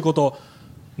成していること、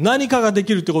何かがで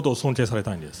きるってことを尊敬され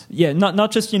たいんです。 Yeah, not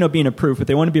just being approved, but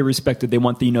they want to be respected. They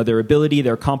want their ability,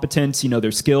 their competence,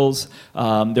 their skills,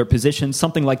 their position,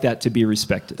 something like that to be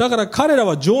respected. だから彼ら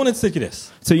は情熱的で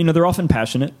す。 So they're often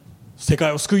passionate. 世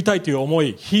界を救いたいという思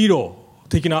い、ヒーロー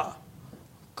的な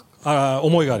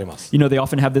思いがあります。 They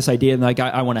often have this idea like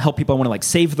I want to help people, I want to like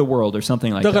save the world or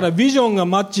something like だから that. ビジョンが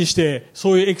マッチして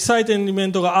そういうエキサイテンメ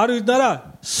ントがあるな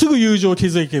らすぐ友情を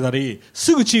築けたり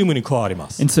すぐチームに加わり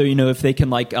ます。 And so if they can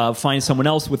find someone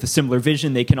else with a similar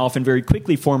vision, they can often very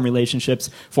quickly form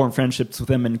relationships, form friendships with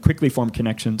them, and quickly form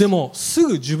connections. でもす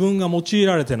ぐ自分が用い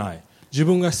られてない、自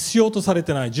分が必要とされ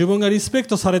てない、自分がリスペク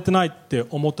トされてないって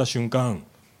思った瞬間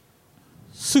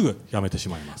すぐやめてし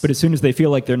まいます。 But as soon as they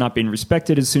feel like they're not being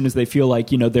respected, as soon as they feel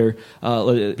like they're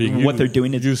what they're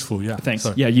doing is useful, yeah. Thanks.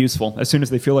 Sorry. Yeah, useful. As soon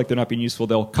as they feel like they're not being useful,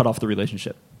 they'll cut off the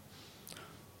relationship.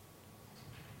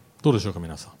 どうでしょうか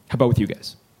皆さん。 How about with you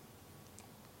guys?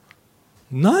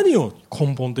 何を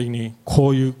根本的に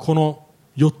この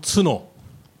4つの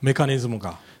メカニズム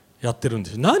がやってるん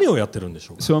でしょう。何をやってるんでし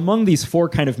ょうか。 So among these four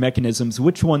kind of mechanisms,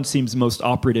 which one seems most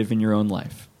operative in your own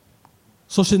life?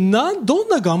 そしてどん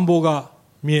な願望が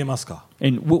見えますか。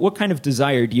 And what kind of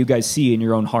desire do you guys see in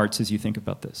your own hearts as you think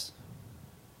about this?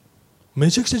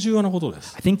 めちゃくちゃ重要なことで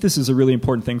す。 I think this is a really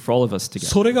important thing for all of us to get.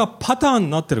 それがパターン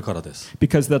になってるからです。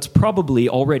 Because that's probably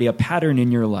already a pattern in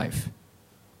your life.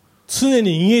 常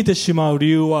に逃げてしまう理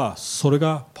由はそれ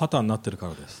がパターンになってるか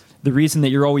らです。 The reason that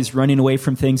you're always running away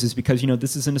from things is because,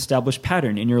 this is an established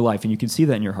pattern in your life, and you can see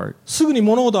that in your heart. すぐに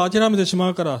物事を諦めてしま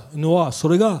うからのはそ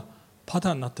れがパタ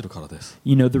ーンになってるからです。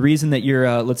 The reason that you're,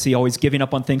 always giving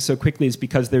up on things so quickly is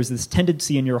because there's this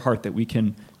tendency in your heart that we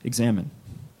can examine.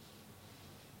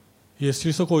 イエス・キ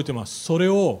リストはこう言ってます。それ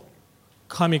を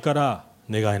神から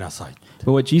願いなさい。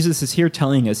 But what Jesus is here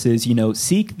telling us is,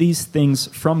 seek these things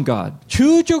from God.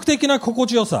 究極的な心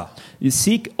地よさ。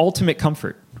 Seek ultimate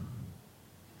comfort.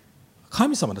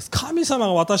 神様です。神様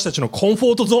が私たちのコンフ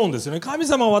ォートゾーンですよね。神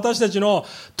様は私たちの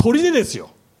砦ですよ。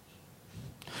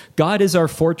God is our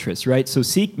fortress, right? So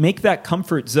make that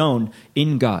comfort zone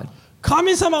in God.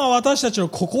 神様が私たちの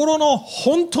心の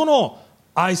本当の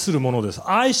愛するものです。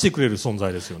愛してくれる存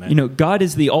在ですよね。God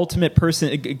is the ultimate person.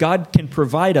 God can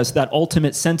provide us that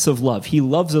ultimate sense of love. He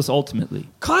loves us ultimately.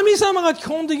 神様が基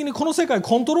本的にこの世界を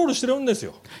コントロールしてるんです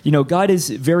よ。God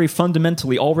is very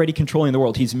fundamentally already controlling the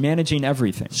world. He's managing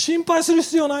everything. 心配する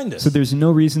必要ないんで So す。 there's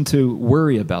no reason to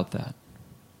worry about that.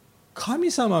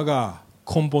 神様が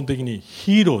根本的に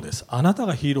ヒーローです。あなた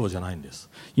がヒーローじゃないんです。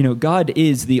God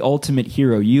is the ultimate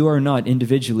hero. You are not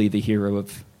individually the hero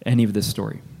of any of this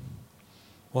story.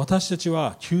 私たち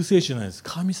は救世主なんです。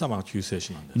神様が救世主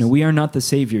なんです。 We are not the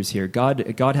saviors here.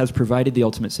 God has provided the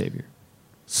ultimate savior.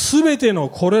 すべての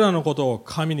これらのことを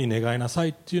神に願いなさい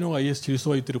っていうのがイエス・キリスト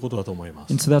が言っていることだと思いま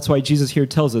す。 And so that's why Jesus here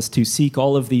tells us to seek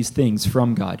all of these things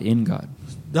from God, in God.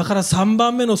 だから3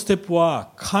番目のステップ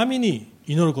は神に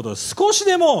祈ることです。少し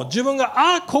でも自分が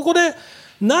ここで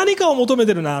何かを求め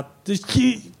てるなって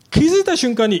気づいた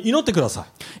瞬間に祈ってください。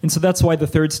 And so that's why the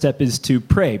third step is to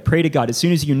pray. Pray to God. As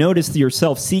soon as you notice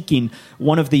yourself seeking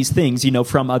one of these things,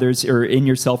 from others or in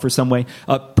yourself or some way,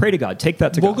 pray to God. Take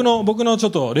that to 僕 God. のちょ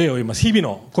っと例を言います。日々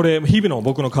の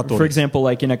僕の葛藤 For です。 example,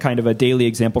 like in a kind of a daily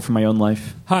example from my own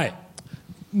life. はい。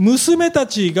娘た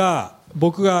ちが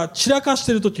僕が散らかし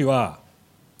てるときは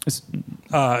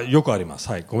よくあります。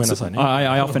はい。ごめんなさいね。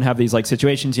 I often have these like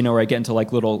situations, where I get into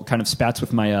like little kind of spats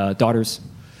with my daughters.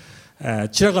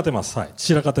 散らかってます。はい。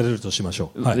散らかってるとしまし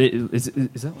ょう。はい。 Is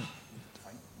that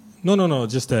one? No,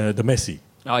 just the messy.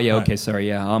 Oh, yeah, okay, sorry,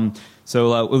 yeah.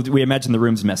 So we imagine the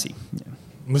room's messy.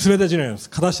 娘たちのように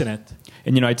片してねって。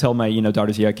And I tell my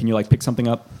daughters, yeah, can you like pick something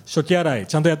up? 食器洗い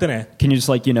ちゃんとやってね。 Can you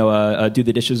just like do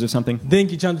the dishes or something? 電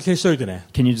気ちゃんと消しといてね。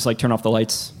 Can you just like turn off the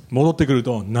lights? 戻ってくる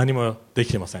と何もで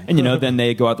きてません。 And then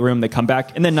they go out the room, they come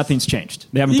back, and then nothing's changed.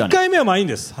 They haven't 1 done it. 回目はまあいいん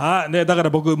です。はい。で、だから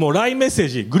僕もう LINE メッセー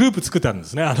ジ、グループ作ったんで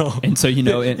すね。And so,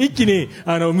 it, 一気に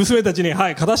娘たちに、は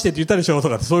い、片してって言ったでしょと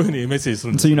かってそういうふうにメッセージす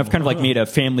るんです so I've kind of like made a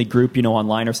family group,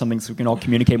 online or something, so we can all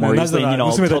communicate more なぜ easily. な And, ら I'll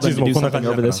娘 tell たち them いつ to も do こんな something 感じ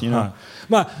だ over から this. はい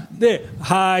まあ、で、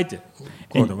はーいって。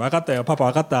こう分かったよ、パパ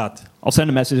分かったって。I'll send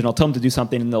a message and I'll tell them to do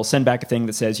something, and they'll send back a thing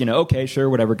that says, okay, sure,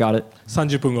 whatever, got it.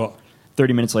 30分後、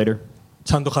 30 minutes later,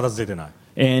 ちゃんと片付けてな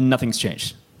い。 and nothing's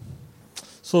changed.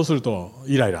 そうすると、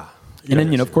イライラ。 And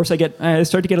then, of course, I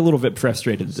start to get a little bit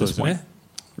frustrated at そう this です point, ね。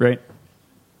 right?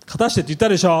 片してって言った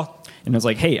でしょ And I was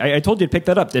like, hey, I told you to pick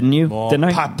that up, didn't you? もう Didn't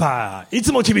I? パパ、い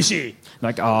つも厳しい。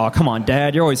 Like, oh, come on,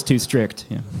 Dad, you're always too strict.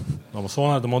 Yeah. もうそう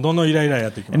なると、もうどんどんイライラや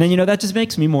っていきます。 And then, that just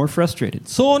makes me more frustrated.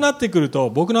 そうなってくると、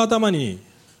僕の頭に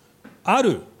あ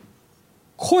る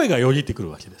声がよぎってくる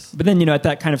わけです。 But then, at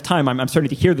that kind of time, I'm starting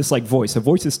to hear this like voice. A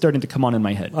voice is starting to come on in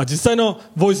my head. 実際の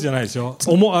ボイスじゃないですよ。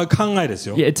考えです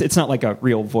よ。 Yeah, it's not like a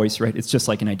real voice, right? It's just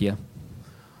like an idea.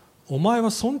 お前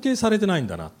は尊敬されてないん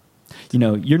だな。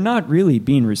 You're not really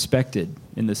being respected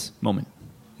in this moment.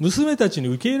 娘たちに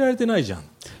受け入れられてないじゃん。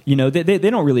 They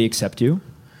don't really accept you.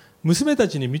 娘た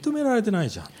ちに認められてない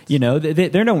じゃん。 They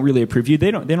don't really approve you. They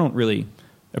don't really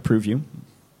approve you.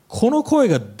 この声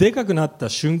がでかくなった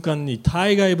瞬間に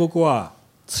大概僕は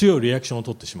強いリアクションを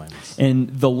取ってしまいます。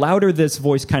 And the louder this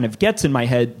voice kind of gets in my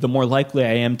head, the more likely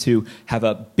I am to have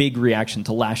a big reaction,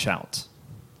 to lash out.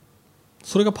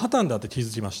 それがパターンだって気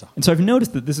づきました。 And so I've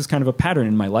noticed that this is kind of a pattern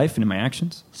in my life and in my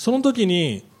actions. その時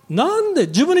になんで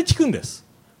自分に聞くんです。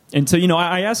 And so,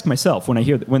 I ask myself when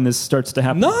when this starts to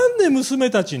happen, なんで娘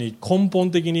たちに根本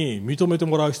的に認めて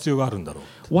もらう必要があるんだろ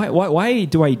う。 why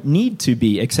do I need to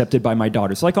be accepted by my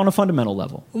daughters, like on a fundamental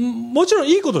level? もちろん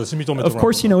いいことです 認めてもらう Of こと。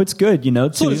 course, it's good,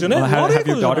 to そうですよね。 have 悪い your こ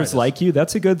とじゃないです。 daughters like you.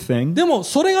 That's a good thing. でも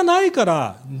それがないか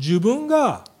ら自分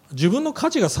の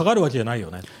価値が下がるわけじゃないよ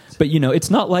ね。 But, it's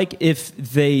not like if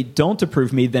they don't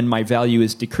approve me, then my value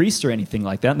is decreased or anything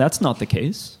like that. That's not the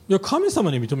case. いや神様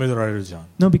に認められるじゃん。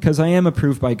 No, because I am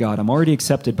approved by God. I'm already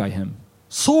accepted by Him.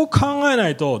 そう考えな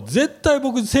いと絶対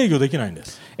僕制御できないんで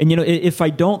す。 And, if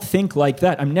I don't think like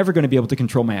that, I'm never going to be able to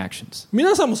control my actions.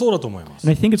 皆さんもそうだと思います。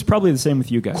 And I think it's probably the same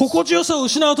with you guys. 心地よさを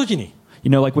失うときに、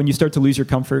 Like when you start to lose your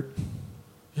comfort,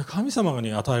 いや神様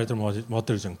に与えられてもらっ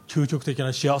てるじゃん。究極的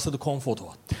な幸せとコンフォート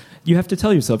は。 you have to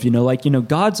tell yourself,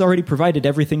 God's already provided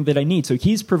everything that I need. So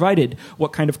He's provided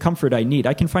what kind of comfort I need.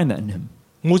 I can find that in Him.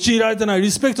 用いられてない、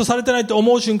リスペクトされてないって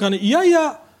思う瞬間に、いやい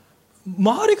や、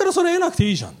周りからそれ得なくて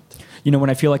いいじゃん。 When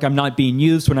I feel like I'm not being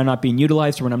used, when I'm not being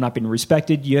utilized, or when I'm not being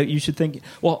respected, you should think,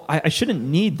 well, I shouldn't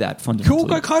need that 教 fundamentally.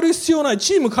 会変える必要ない、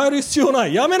チーム変える必要な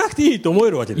い、やめなくていいと思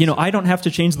えるわけですよ。 I don't have to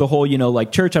change the whole,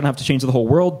 like church, I don't have to change the whole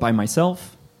world by myself.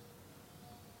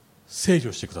 制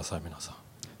御してください、皆さん。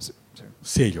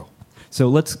制御。 So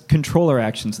let's control our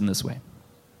actions in this way.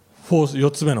 4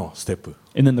つ目のステップ。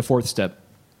 And then the fourth step.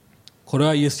 これ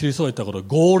はイエス・キリストが言ったこと、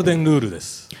ゴールデンルールで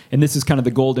す。 And this is kind of the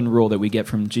golden rule that we get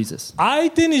from Jesus.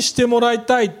 相手にしてもらい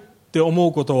たいって思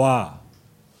うことは、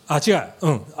相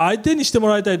手にしても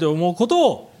らいたいと思うこと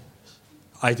を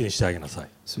相手にしてあげなさい。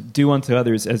 So do unto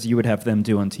others as you would have them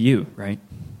do unto you, right?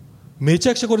 めち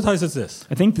ゃくちゃこれ大切です。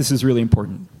 I think this is really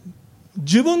important.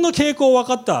 自分の傾向を分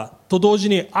かったと同時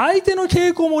に相手の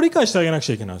傾向も理解してあげなく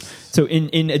ちゃいけないです。 So in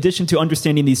addition to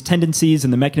understanding these tendencies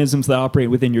and the mechanisms that operate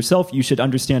within yourself, you should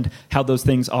understand how those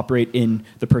things operate in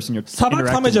the person you're 裁く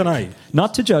ためじゃ interacting な with. い。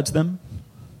 Not to judge them,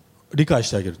 理解し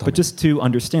てあげるため but just to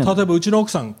understand them. 例えばうちの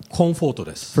奥さんコンフォート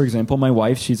です。 For example, my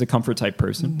wife, she's a comfort type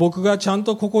person. 僕がちゃん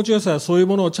と心地よさやそういう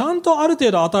ものをちゃんとある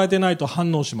程度与えてないと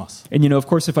反応します。 And, of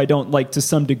course, if I don't, like, to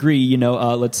some degree,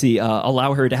 let's see,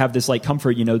 allow her to have this, like,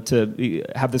 comfort, to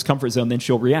have this comfort zone, then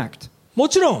she'll react. も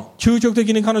ちろん究極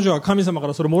的に彼女は神様か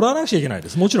らそれもらわなくちゃいけないで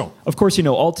す。もちろん。 Of course,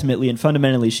 ultimately and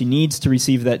fundamentally, she needs to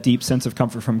receive that deep sense of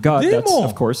comfort from God. で That's, も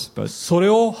of course, but それ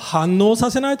を反応さ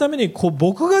せないために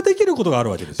僕ができることがある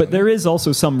わけですよ but ね。 there is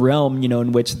also some realm,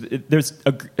 in which there's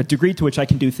a degree to which I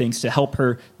can do things to help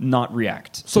her not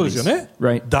react. そうですよね。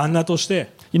 Right? 旦那として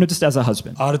Just as a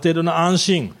husband. ある程度の安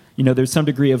心、 There's some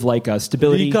degree of like 理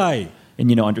stability 解、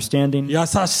 and, understanding 優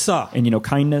しさ、 and,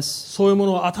 kindness. そういうも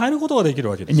のを与えることができる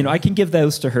わけです And, I can give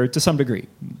those to her to some degree.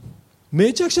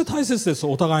 めちゃくちゃ大切です。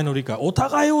お互いの理解、お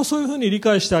互いをそういうふうに理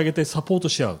解してあげてサポート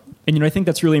し合う。 And, I think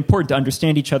that's really important to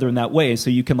understand each other in that way so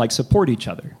you can like support each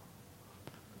other.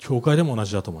 教会でも同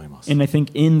じだと思います。 And I think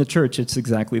in the church it's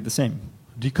exactly the same.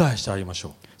 理解してあげまし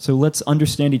ょ So let's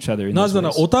understand each other う。 in な those ぜな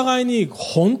ら ways. お互いに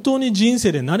本当に人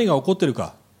生で何が起こってる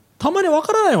かたまにわ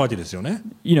からないわけですよね。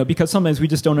 because sometimes we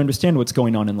just don't understand what's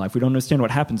going on in life. We don't understand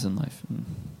what happens in life.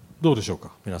 どうでしょう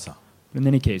か皆さん。 In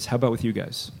any case, how about with you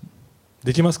guys?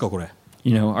 できますかこれ。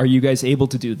 Are you guys able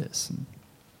to do this?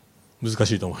 難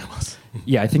しいと思います。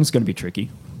 Yeah, I think it's going to be tricky.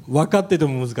 分かってて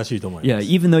も難しいと思い Yeah, ます。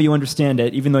 even though you understand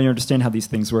it, even though you understand how these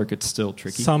things work, it's still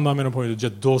tricky. 3番目のポイント、じゃ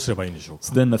あどうすればいいんでしょうか。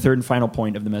 So then the third and final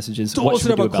point of the message is ど what うす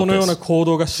should れ we do ばこのよう about な this? 行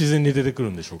動が自然に出てくる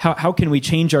んでしょうか。 How can we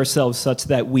change ourselves such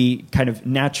that we kind of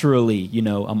naturally,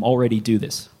 already do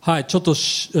this? はい、ちょっと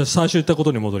最初言ったこ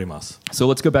とに戻ります。 So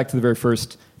let's go back to the very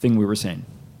first thing we were saying.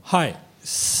 はい、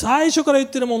最初から言っ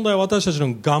てる問題は私たち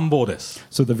の願望です。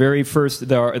 So the very first,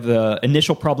 the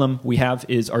initial problem we have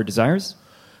is our desires.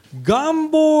 願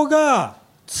望が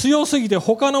強すぎて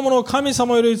他のものを神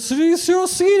様より強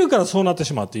すぎるからそうなって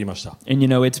しまうって言いました。 And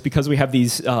it's because we have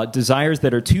these desires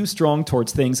that are too strong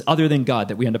towards things other than God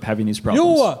that we end up having these 要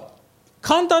problems. は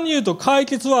簡単に言うと解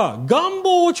決は願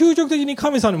望を究極的に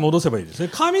神様に戻せばいいですね。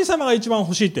神様が一番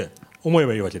欲しいって思え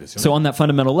ばいいわけですよね。 So on that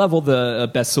fundamental level, the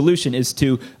best solution is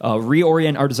to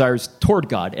reorient our desires toward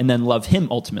God and then love Him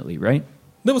ultimately, right?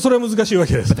 でもそれは難しいわ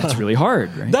けです。 That's really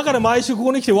hard, right? だから毎週こ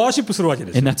こに来てワーシップするわけ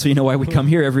です。 And that's why we come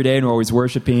here every day and we're always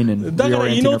worshiping and だから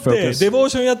祈 reorienting our って focus. デボー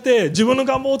ションやって自分の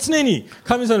願望を常に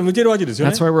神様に向けるわけですよ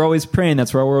ね。 That's why we're always praying.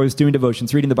 That's why we're always doing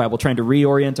devotions, reading the Bible, trying to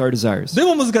reorient our desires. で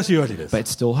も難しいわけです。 But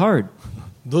it's still hard.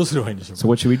 どうすればいいんでしょう So か。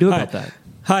 what should we do はい about that?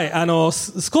 はい、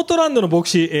スコットランドの牧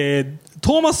師、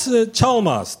トーマス・チャオ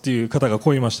マースっていう方が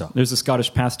こう言いました。 There's a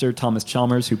Scottish pastor, Thomas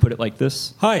Chalmers, who put it like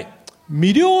this. はい、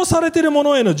魅了されているも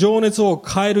のへの情熱を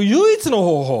変える唯一の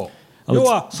方法、要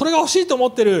はそれが欲しいと思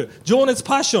っている情熱、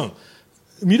パッション、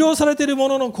魅了されているも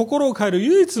のの心を変える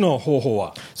唯一の方法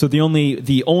は、 So the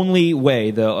only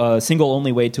way, the single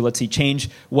only way to, let's see, change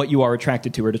what you are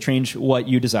attracted to or to change what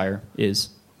you desire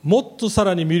is もっとさ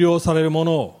らに魅了されるも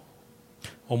の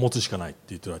を持つしかないって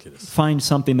言ってるわけです。 find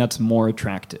something that's more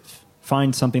attractive.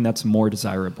 Find something that's more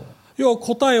desirable. 要は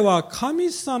答えは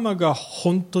神様が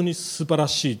本当に素晴ら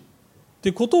しいっ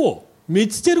てことを見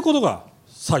つけることが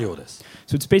作業です。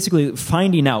 So it's basically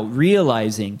finding out,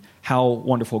 realizing how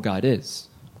wonderful God is.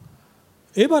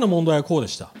 エヴァの問題はこうで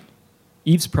した。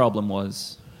 Eve's problem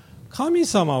was 神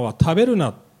様は食べるな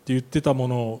って言ってたも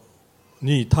の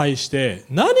に対して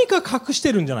何か隠し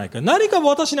てるんじゃないか、何か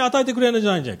私に与えてくれるんじ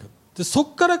ゃないんじゃないか。でそ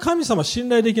こから神様信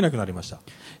頼できなくなりました。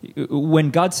 when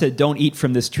God said, don't eat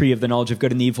from this tree of the knowledge of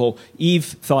good and evil, Eve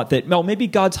thought that, well, maybe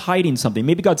God's hiding something.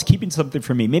 Maybe God's keeping something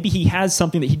from me. Maybe he has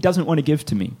something that he doesn't want to give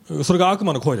to me. それが悪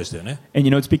魔の声でしたよね。And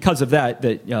it's because of that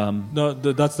that,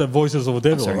 That's the voices of the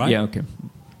devil, sorry, right? yeah, okay.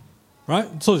 Right?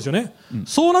 そうですよね、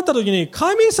そうなった時に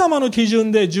神様の基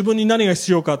準で自分に何が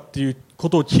必要かっていうこ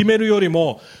とを決めるより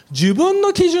も自分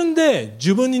の基準で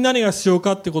自分に何が必要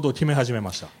かってことを決め始め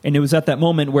ました。 And it was at that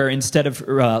moment where instead of,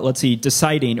 let's see,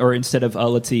 deciding or instead of,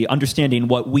 let's see, understanding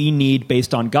what we need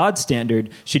based on God's standard,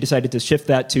 she decided to shift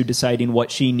that to deciding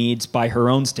what she needs by her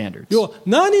own standards. 要は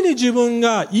何に自分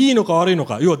がいいのか悪いの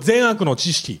か、要は善悪の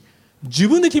知識、自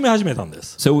分で決め始めたんで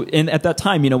す。 So at that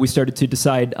time, we started to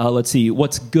decide, let's see,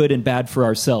 what's good and bad for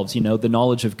ourselves, the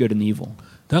knowledge of good and evil.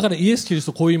 だからイエス・キリス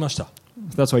トこう言いました。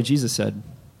 That's why Jesus said,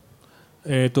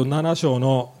 7章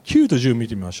の9と10見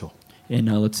てみましょう。 in,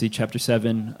 let's see, chapter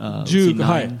 7, let's see, 10、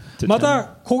は 9い、 to ま 10. た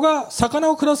子が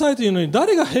魚をくださいというのに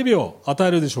誰が蛇を与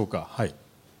えるでしょうか。はい、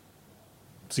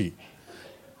次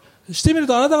してみる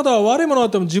とあなた方は悪いものがあ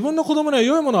っても自分の子供には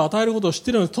良いものを与えることを知っ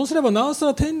ているのです。とすればなおさ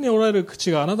ら天におられる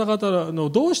口があなた方の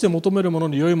どうして求めるもの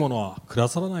に良いものはくだ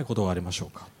さらないことがありましょ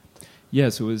うか。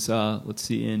 Yes, it was, let's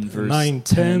see, in verse 9,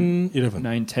 10, 11.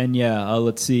 9, 10, yeah.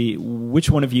 Let's see, which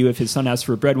one of you, if his son asks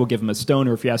for bread, will give him a stone,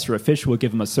 or if he asks for a fish, will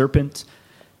give him a serpent?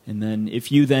 And then, if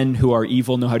you then, who are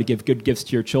evil, know how to give good gifts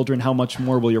to your children, how much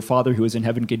more will your Father who is in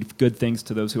heaven give good things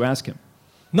to those who ask him?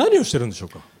 何をしてるんでしょう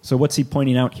か。 So what's he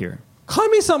pointing out here?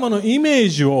 神様のイメー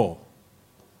ジを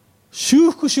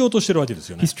修復しようとしてるわけです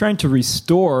よね。 He's trying to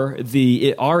restore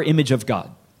our image of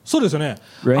God. そうですよね、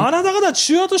Right. あなた方は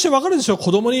父親として分かるでしょう。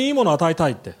子供にいいものを与えた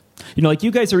いって。 Like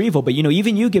you guys are evil, but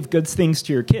even you give good things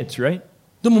to your kids, right?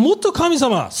 でももっと神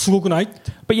様すごくないっ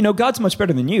て。 But God's much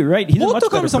better than you, right? He's a もっ much と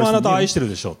better 神様あ person なたを than 愛 you. してる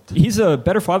でしょうって。 He's a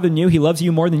better father than you. He loves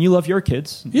you more than you love your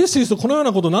kids. イエス・キリストこのよう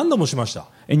なことを何度もしました。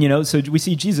 And so we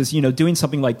see Jesus, doing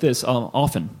something like this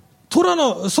often. 空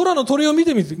の鳥を見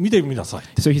てみなさい。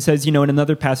 So he says, in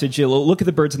another passage, look at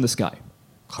the birds in the sky.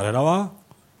 彼らは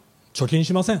貯金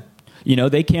しません。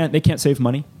 They can't save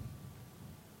money,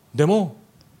 でも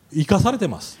生かされて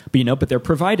ます。 but they're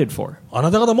provided for. あ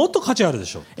なた方もっと価値あるで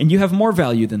しょう。 And you have more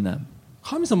value than them.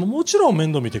 神様もちろん面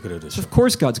倒見てくれるでし So ょう。 of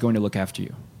course God's going to look after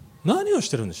you. 何をし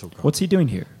てるんでしょうか。 What's he doing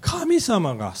here? 神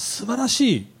様が素晴ら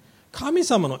しい神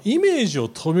様のイメージを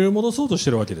取り戻そうとして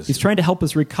いるわけです He's trying to help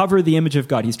us recover the image of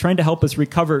God. He's trying to help us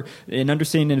recover an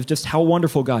understanding of just how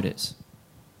wonderful God is.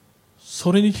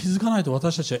 それに気づかないと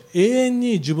私たちは永遠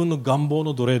に自分の願望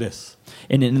の奴隷です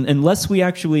And unless we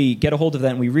actually get a hold of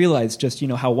that and we realize just,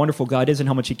 how wonderful God is and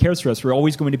how much He cares for us, we're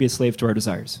always going to be a slave to our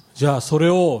desires. じゃあそれ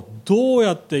をどう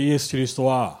やってイエス・キリスト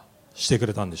はしてく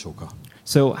れたんでしょうか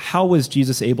So how was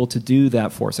Jesus able to do that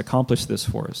for us, accomplish this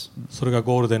for us? それが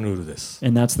ゴールデンルールです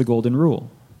And that's the golden rule.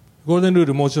 ゴールデンルー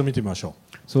ルもう一度見てみましょ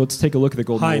So let's take a look at the う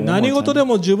golden はい rule 何 one 事 more で time.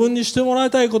 も自分にしてもら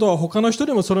いたいことは他の人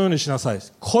にもそのようにしなさい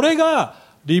これが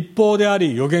律法であ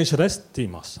り預言者ですって言い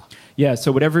ました Yeah,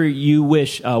 so whatever you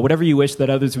wish that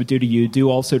others would do to you, do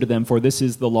also to them, for this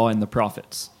is the law and the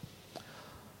prophets.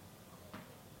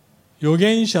 預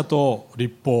言者と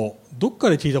律法どっか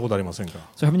で聞いたことありませんか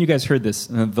So haven't you guys heard this,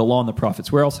 the law and the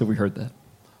prophets? Where else have we heard that?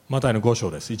 マタイの5章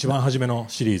です一番初めの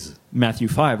シリーズ Matthew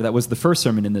 5, that was the first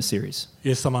sermon in this series.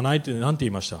 イエス様は何て言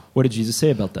いました What did Jesus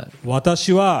say about that?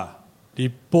 私は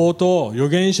律法と預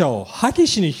言者を破棄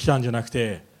しに来たんじゃなく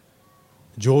て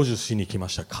成就しに来ま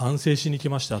した完成しに来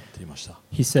ましたって言いました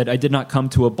He said, I did not come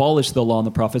to abolish the law and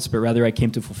the prophets, but rather I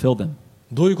came to fulfill them.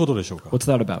 どういうことでしょうか What's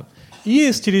that about? イ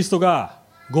エス・キリストが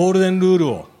ゴールデンルール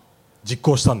を実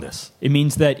行したんです It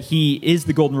means that he is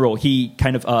the golden rule. He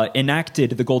kind of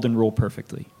enacted the golden rule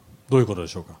perfectly. どういうことで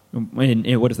しょうか And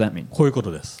what does that mean? こういうこ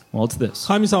とです Well, it's this.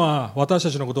 神様は私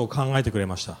たちのことを考えてくれ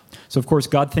ました So, of course,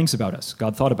 God thinks about us.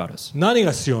 God thought about us. 何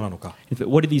が必要なのか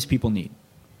What do these people need?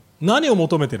 何を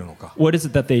求めているのか What is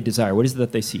it that they desire? What is it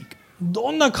that they seek?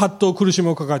 どんな葛藤苦しみ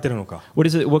を抱えているのか What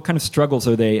kind of struggles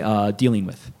are they dealing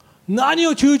with? 何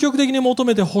を究極的に求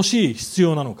めてほしい必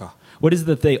要なのか What is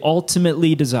it that they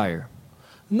ultimately desire?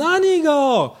 何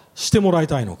がしてもらい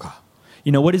たいのか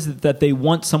What is it that they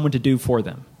want someone to do for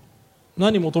them?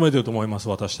 何求めていると思います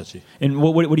私たち And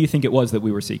what do you think it was that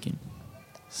we were seeking?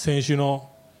 先週の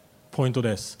ポイント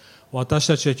です私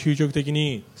たちは究極的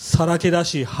にさらけ出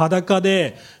し裸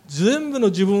で全部の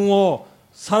自分を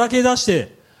さらけ出し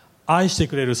て愛して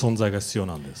くれる存在が必要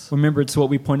なんです Remember, it's what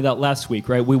we pointed out last week,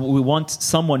 right? We want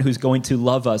someone who's going to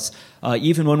love us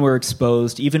even when we're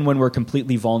exposed, even when we're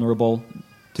completely vulnerable,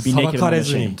 to be naked and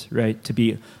unashamed, right? To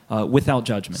be without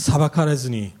judgment. 裁かれず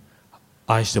に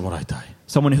愛してもらいたい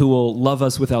Someone who will love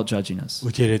us without judging us.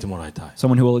 受け入れてもらいたい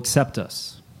Someone who will accept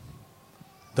us.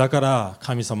 だから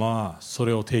神様はそ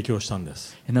れを提供したんで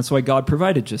す And that's why God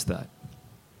provided just that.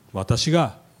 私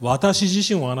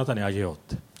自身をあなたにあげよ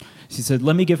うって He said,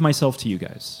 let me give myself to you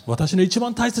guys. 私の一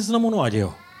番大切なものをあげ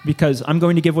よう Because I'm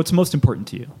going to give what's most important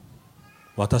to you.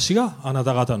 私があな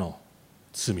た方の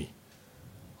罪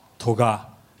咎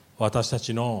私た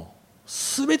ちの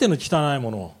すべての汚い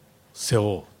ものを背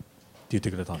負うって言って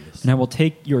くれたんです And I will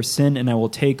take your sin and I will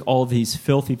take all these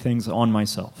filthy things on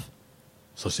myself.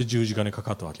 そして十字架にか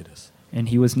かったわけです And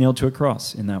he was nailed to a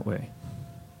cross in that way.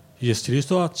 イエス・キリス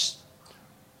トは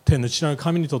天の父なる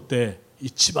神にとって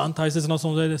一番大切な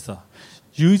存在でした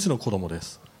唯一の子供で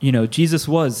す Jesus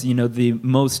is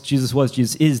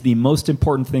the most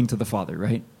important thing to the Father,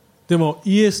 right? でも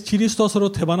イエス・キリストはそれを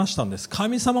手放したんです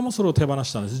神様もそれを手放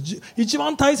したんです一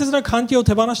番大切な関係を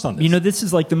手放したんです This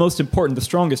is like the most important, the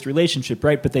strongest relationship,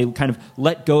 right? But they kind of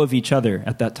let go of each other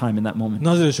at that time, in that moment.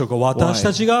 なぜでしょうか私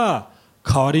たちが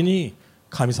代わりに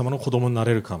神様の子供にな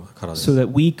れるからです So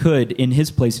that we could, in His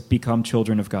place, become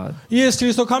children of God. イエス・キ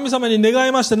リスト神様に願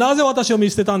いましてなぜ私を見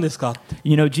捨てたんですか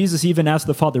Jesus even asked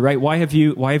the Father, right? Why have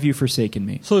you forsaken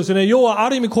me? そうですね要はあ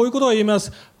る意味こういうことが言えま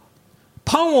す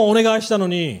パンをお願いしたの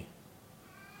に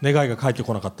願いが返って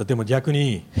こなかったでも逆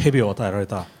に蛇を与えられ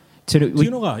たとい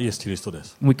うのがイエス・キリストで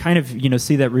す We kind of,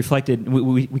 see that reflected.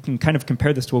 We can kind of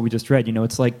compare this to what we just read.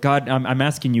 It's like, God, I'm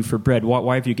asking you for bread.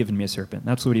 Why have you given me a serpent?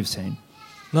 That's what he was saying.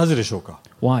 なぜでしょうか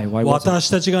Why was it? 私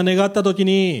たちが願った時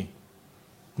に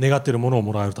願っているものを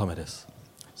もらえるためです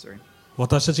Sorry.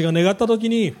 私たちが願った時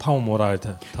にパンをもらえるた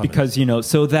めです Because,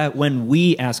 so that when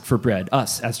we ask for bread,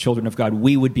 us as children of God,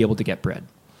 we would be able to get bread.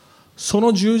 そ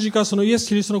の十字架そのイエス・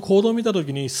キリストの行動を見た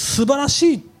時に素晴ら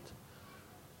しい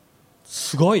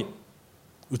すごい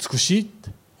美しいって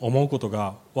思うこと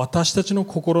が私たちの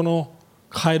心の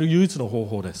変える唯一の方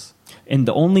法です And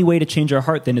the only way to change our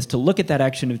heart then is to look at that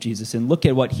action of Jesus and look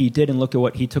at what he did and look at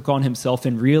what he took on himself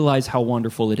and realize how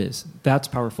wonderful it is. That's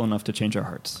powerful enough to change our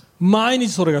hearts. 毎日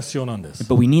それが必要なんです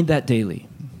But we need that daily.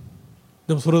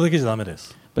 でもそれだけじゃダメで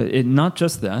す But not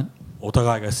just that, お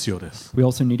互いが必要です we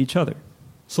also need each other.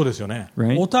 そうですよね、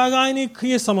 Right. お互いに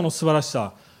イエス様の素晴らし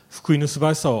さ福音の素晴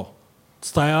らしさを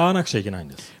伝え合わなくちゃいけないん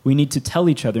です We need to tell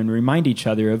each other and remind each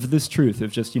other of this truth,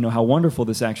 of just, how wonderful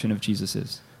this action of Jesus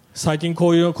is. 最近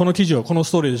この記事をこの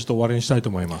ストーリーでちょっと終わりにしたいと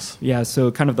思います。 Yeah,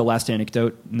 so kind of the last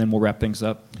anecdote, and then we'll wrap things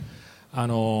up.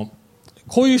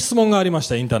 こういう質問がありまし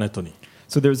た、インターネットに。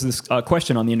 So there's this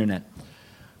question on the internet.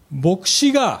 牧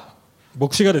師が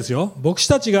ですよ、牧師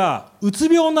たちがうつ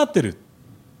病になってるっ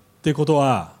ていうこと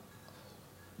は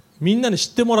みんなに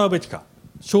知ってもらうべきか、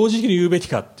正直に言うべき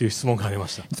かっていう質問がありま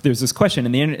した。 There's this question,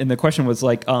 and the question was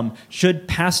like, should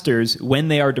pastors, when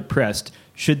they are depressed,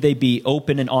 should they be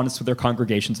open and honest with their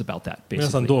congregations about that? 皆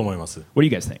さん Basically, どう思います？ what do you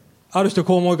guys think? ある人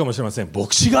こう思うかもしれません。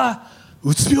牧師が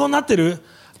うつ病になってる？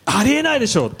ありえないで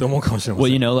しょって思うかもしれま Well, せ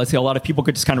ん。 you know, let's say a lot of people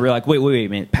could just kind of be like, wait,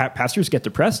 man, pastors get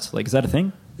depressed? Like, is that a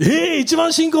thing? 一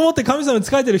番信仰を持って神様に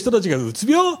仕えてる人たちがうつ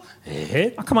病？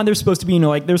 Oh, come on, they're supposed to be,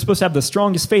 like, they're supposed to have the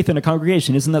strongest faith in a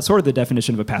congregation. Isn't that sort of the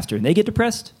definition of a pastor? And they get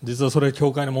depressed? 実はそれ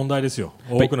教会の問題ですよ。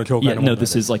多 But, くの教 yeah, 会の問 no, 題で this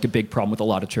す。 is like a big problem with a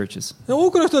lot of churches. 多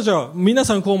くの人たちは皆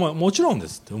さんこう思う、もちろんで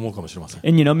すって思うかもしれません。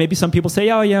 And, maybe some people say,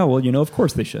 oh, yeah, well, of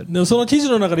course they should. でもその記事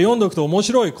の中で読んでおくと面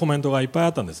白いコメントがいっぱいあ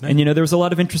ったんですね。 And, there was a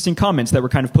lot of interesting comments that were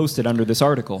kind of posted under this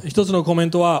article. 一つのコメン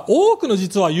トは、多くの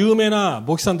実は有名な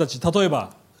牧師さんたち、例え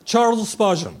ばチャールズ・ス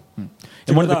パージョン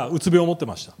という方がうつ病を持って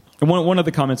ました。 And one of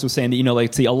the comments was saying that,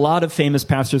 like, see, a lot of famous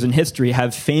pastors in history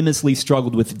have famously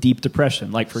struggled with deep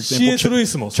depression. Like, for example, C.S.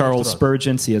 Lewis もそういう人だ。 Charles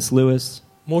Spurgeon, C.S. Lewis,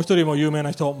 もう一人も有名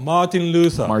な人、マーティン・ルー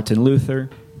サー。 Martin Luther.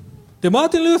 で、マー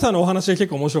ティン・ルーサーのお話が結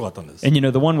構面白かったんです。 And,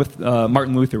 the one with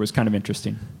Martin Luther was kind of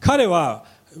interesting.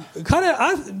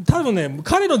 多分ね、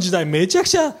彼の時代めちゃく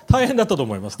ちゃ大変だったと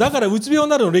思います。だからうつ病に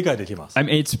なるのを理解できます。 I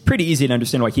mean, it's pretty easy to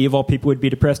understand why he, of all people, would be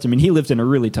depressed. I mean, he lived in a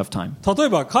really tough time. 例え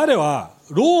ば彼は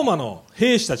ローマの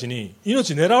兵士たちに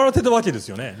命狙われてたわけです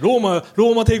よね。ロ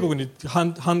ーマ帝国に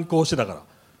反抗してたから。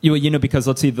Because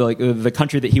let's see, the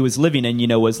country that he was living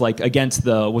in, was like against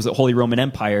was it Holy Roman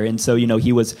Empire, and so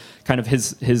he was kind of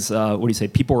his what do you say?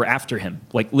 People were after him,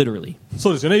 like literally. そ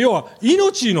うですよね。要は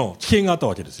命の危険があった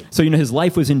わけですよ。 So his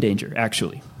life was in danger,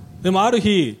 actually. でもある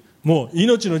日もう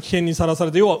命の危険にさらさ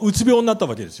れて、要はうつ病になった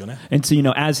わけですよね。 And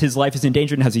so as his life is in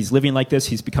danger and as he's living like this,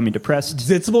 he's becoming depressed,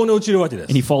 絶望に陥るわけで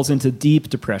す and。he falls into deep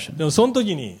depression. でもその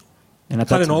時に And at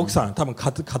that 彼の time, 奥さん、多分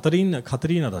カタリ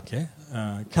ーナだっけ？キ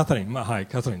ャサリン、はい、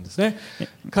キャサリンですね。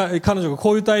彼女が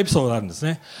こういったエピソードがあるんです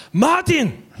ね。マーティ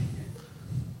ン、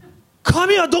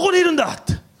神はどこにいるんだっ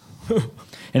て。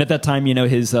And at that time,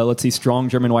 his let's see, strong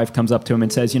German wife comes up to him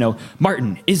and says,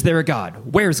 Martin, is there a God?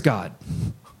 Where's God?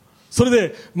 それ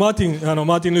でマーティン・ル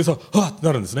ーサー、はっって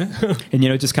なるんですね。 And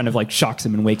just kind of like shocks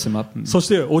him and wakes him up. And そし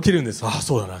て起きるんです。あ、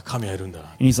そうだな、神はいるんだ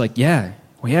な。 he's like, yeah,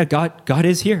 God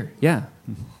is here. Yeah.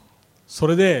 そ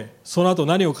れでその後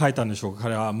何を書いたんでしょうか。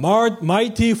彼は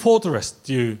Mighty Fortress っ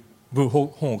ていう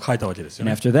本を書いたわけですよ And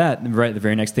ね。 after that, the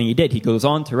very next thing he did, he goes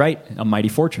on to write A Mighty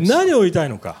Fortress. 何を言いたい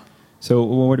のか。 So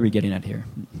what are we getting at here?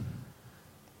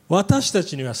 私た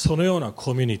ちにはそのような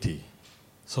コミュニティ、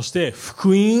そして福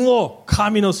音を、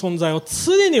神の存在を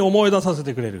常に思い出させ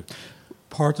てくれる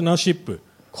パートナーシップ、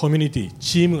コミュニティ、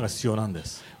チームが必要なんで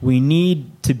す。 We need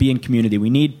to be in community. We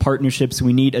need partnerships.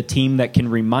 We need a team that can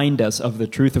remind us of the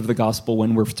truth of the gospel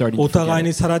when we're starting to お forget 互い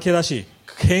に it. さらけ出し、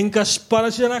喧嘩しっぱ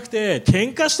なしじゃなくて、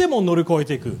喧嘩しても乗り越え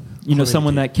ていく。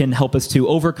Someone that can help us to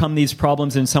overcome these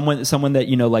problems, and someone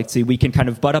that like see we can kind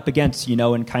of butt up against,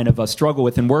 and kind of struggle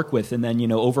with and work with, and then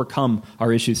overcome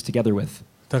our issues together with.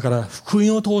 だから福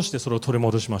音を通してそれを取り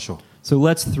戻しましょう。 So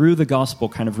let's through the gospel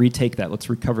kind of retake that. Let's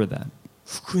recover that.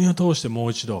 福音を通しても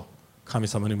う一度神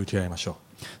様に向き合いましょ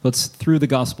Let's through the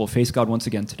gospel face God once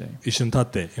again today. う。一緒に立っ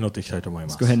て祈っていきたいと思い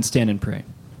ま Let's す go。ahead and stand and pray.